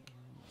the league?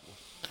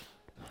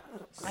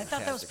 I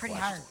thought that was pretty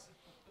hard.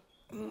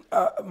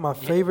 My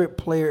favorite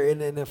player in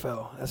the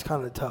NFL. That's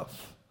kind of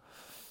tough.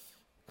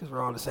 because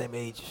we're all the same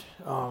age.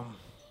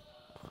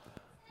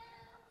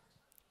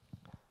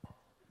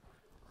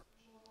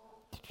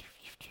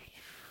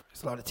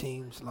 It's a lot of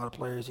teams, a lot of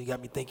players. You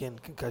got me thinking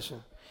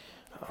concussion.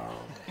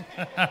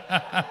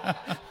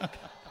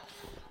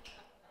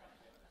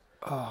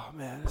 Oh,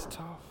 man, it's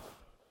tough.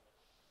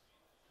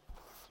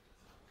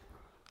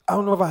 I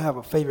don't know if I have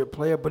a favorite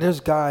player, but there's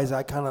guys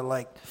I kind of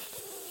like.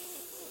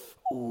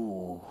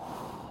 Ooh.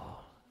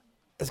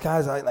 There's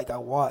guys I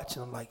watch,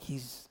 and I'm like,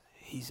 he's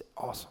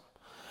awesome.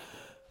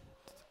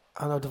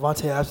 I don't know,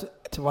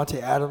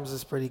 Devontae Adams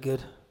is pretty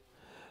good.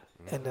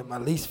 And then my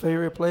least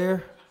favorite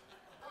player.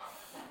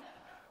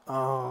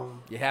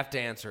 You have to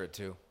answer it,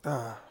 too.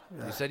 Yeah.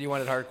 You said you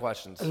wanted hard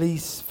questions.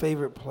 Least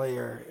favorite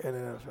player in the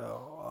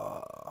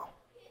NFL.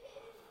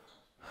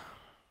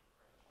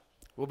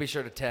 We'll be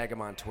sure to tag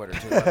him on Twitter,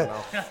 too. Let him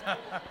know.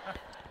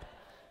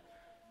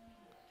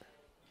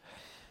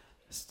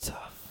 It's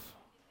tough.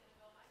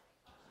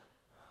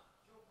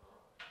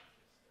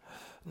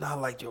 No, I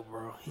like Joe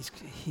Burrow.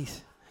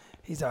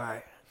 He's all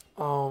right.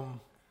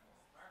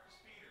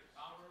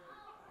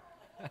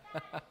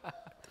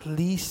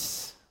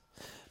 Least.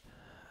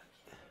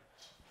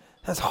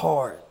 That's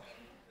hard.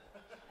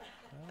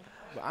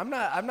 I'm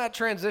not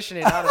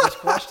transitioning out of this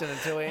question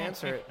until we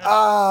answer it.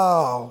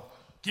 Oh.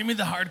 Give me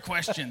the hard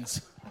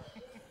questions.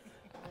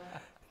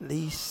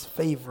 Least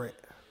favorite.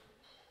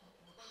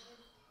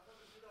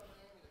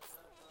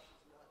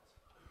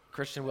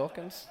 Christian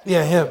Wilkins?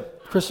 Yeah, him.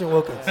 Christian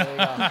Wilkins. There you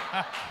go.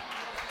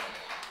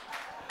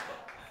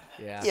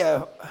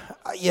 Yeah.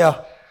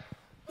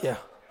 Yeah.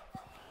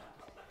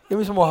 Give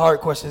me some more hard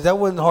questions. That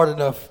wasn't hard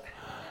enough.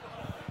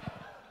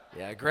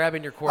 Yeah,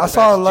 grabbing your quarterback. I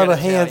saw a lot of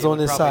hands on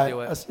this side.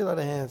 I see a lot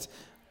of hands.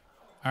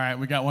 All right,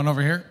 we got one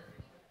over here.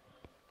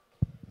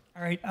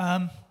 All right.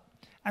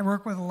 I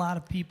work with a lot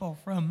of people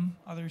from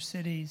other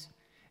cities,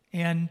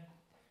 and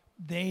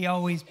they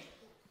always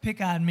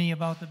pick on me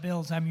about the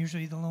Bills. I'm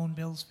usually the lone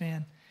Bills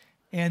fan.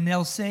 And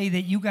they'll say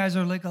that you guys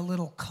are like a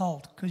little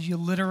cult because you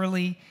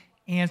literally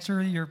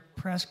answer your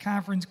press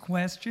conference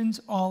questions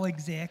all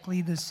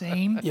exactly the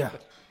same. Yeah.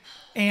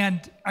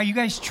 And are you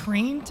guys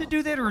trained to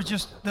do that, or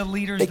just the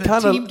leaders, the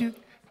team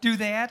do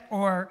that?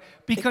 Or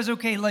because,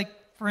 okay, like,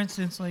 for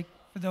instance, like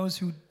for those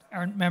who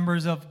aren't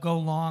members of Go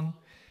Long,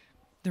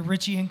 the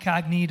Richie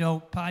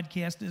Incognito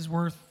podcast is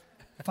worth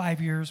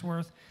 5 years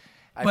worth.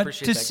 But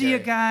to see a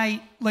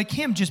guy like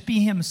him just be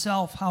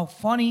himself, how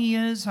funny he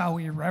is, how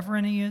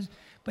irreverent he is.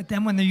 But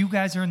then when you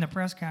guys are in the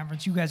press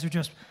conference, you guys are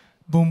just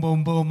boom,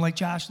 boom, boom. Like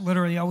Josh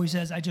literally always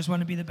says, I just want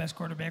to be the best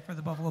quarterback for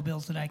the Buffalo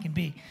Bills that I can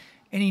be.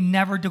 And he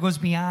never goes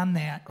beyond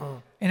that.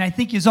 And I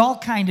think you all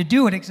kind of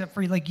do it, except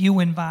for like you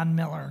and Von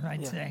Miller,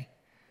 I'd say.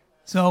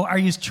 So are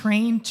you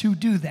trained to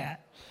do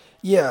that?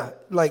 Yeah,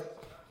 like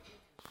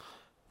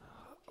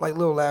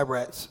little lab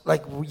rats.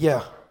 Like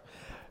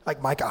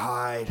Micah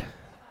Hyde.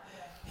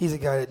 He's a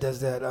guy that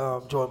does that.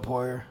 Jordan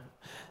Poyer.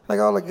 Like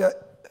all the guys,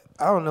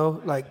 I don't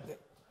know. Like,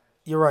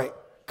 you're right.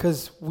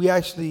 Because we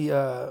actually,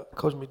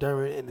 Coach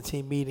McDermott in the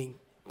team meeting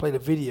played a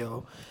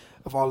video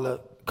of all the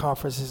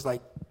conferences,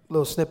 like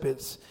little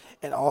snippets,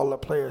 and all the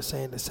players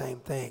saying the same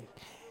thing.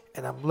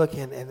 And I'm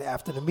looking, and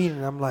after the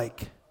meeting, I'm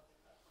like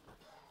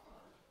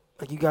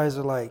you guys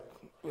are like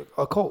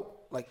a cult.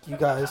 Like, you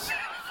guys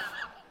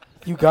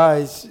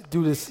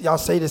do this. Y'all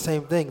say the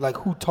same thing. Like,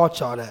 who taught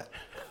y'all that?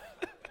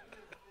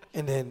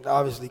 And then,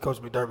 obviously, Coach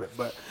McDermott.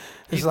 But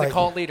he's like, the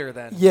cult leader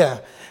then.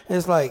 Yeah.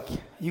 It's like,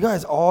 you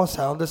guys all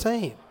sound the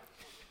same.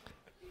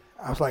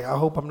 I was like, I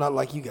hope I'm not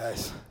like you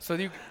guys. So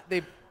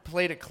they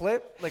played a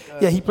clip?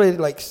 Yeah, he played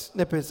like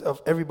snippets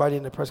of everybody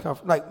in the press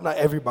conference. Like, not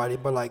everybody,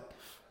 but like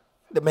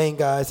the main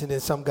guys and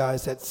then some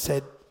guys that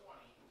said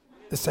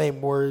the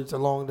same words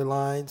along the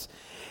lines.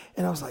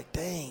 And I was like,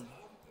 dang,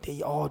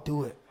 they all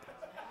do it.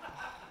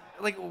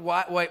 Like,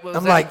 why was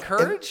I'm that like,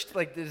 encouraged?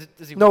 Like,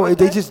 does he No, want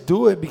they that? just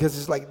do it because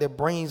it's like their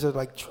brains are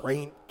like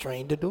trained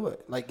to do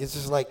it. Like, it's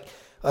just like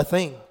a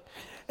thing.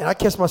 And I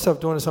catch myself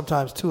doing it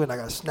sometimes too, and I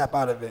got to snap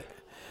out of it.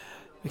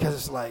 Because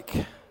it's like...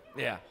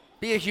 Yeah.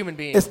 Be a human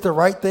being. It's the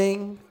right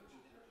thing.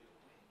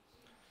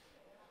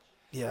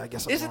 Yeah, I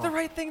guess I'm Is it wrong. the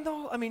right thing,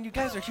 though? I mean, you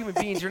guys are human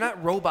beings. You're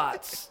not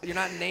robots. You're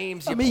not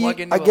names you I mean, plug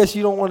into. I guess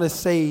you don't want to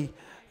say...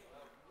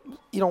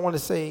 You don't want to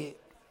say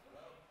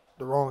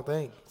the wrong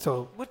thing.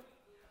 So... What?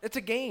 It's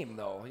a game,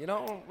 though. You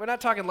know? We're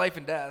not talking life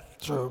and death.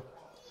 True.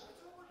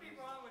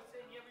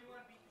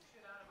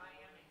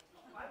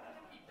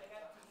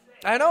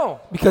 I know.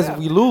 Because if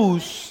we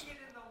lose...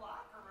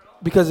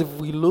 Because if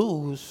we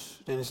lose,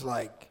 then it's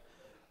like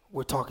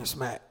we're talking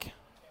smack.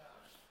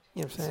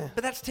 You know what I'm saying?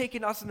 But that's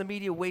taking us in the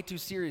media way too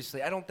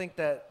seriously. I don't think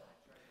that,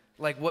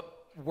 like, what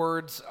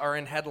words are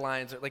in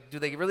headlines, or like, do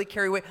they really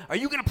carry weight? Are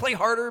you going to play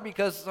harder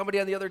because somebody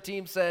on the other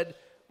team said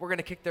we're going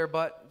to kick their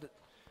butt?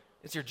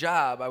 It's your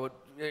job.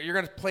 You're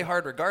going to play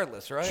hard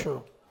regardless, right?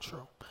 True.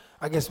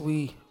 I guess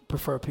we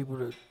prefer people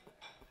to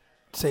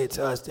say it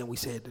to us than we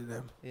say it to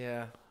them.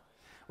 Yeah.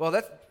 Well,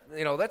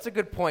 that's a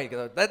good point.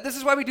 This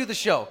is why we do the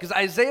show, because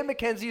Isaiah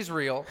McKenzie is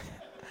real.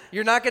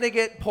 You're not going to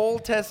get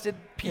poll-tested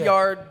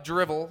PR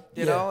drivel.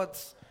 You know,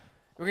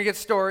 We're going to get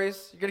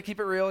stories. You're going to keep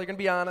it real. You're going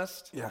to be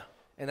honest. Yeah.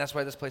 And that's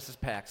why this place is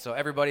packed. So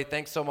everybody,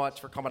 thanks so much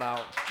for coming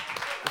out.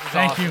 This is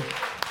Thank awesome. you.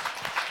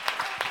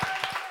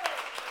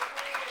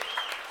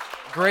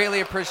 Greatly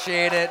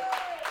appreciate it.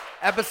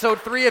 Episode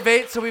 3 of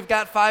 8, so we've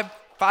got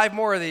five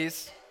more of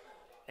these.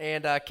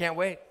 And can't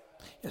wait.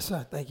 Yes,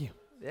 sir. Thank you.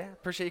 Yeah,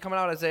 appreciate you coming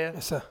out, Isaiah.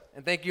 Yes, sir.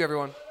 And thank you,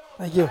 everyone.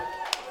 Thank you.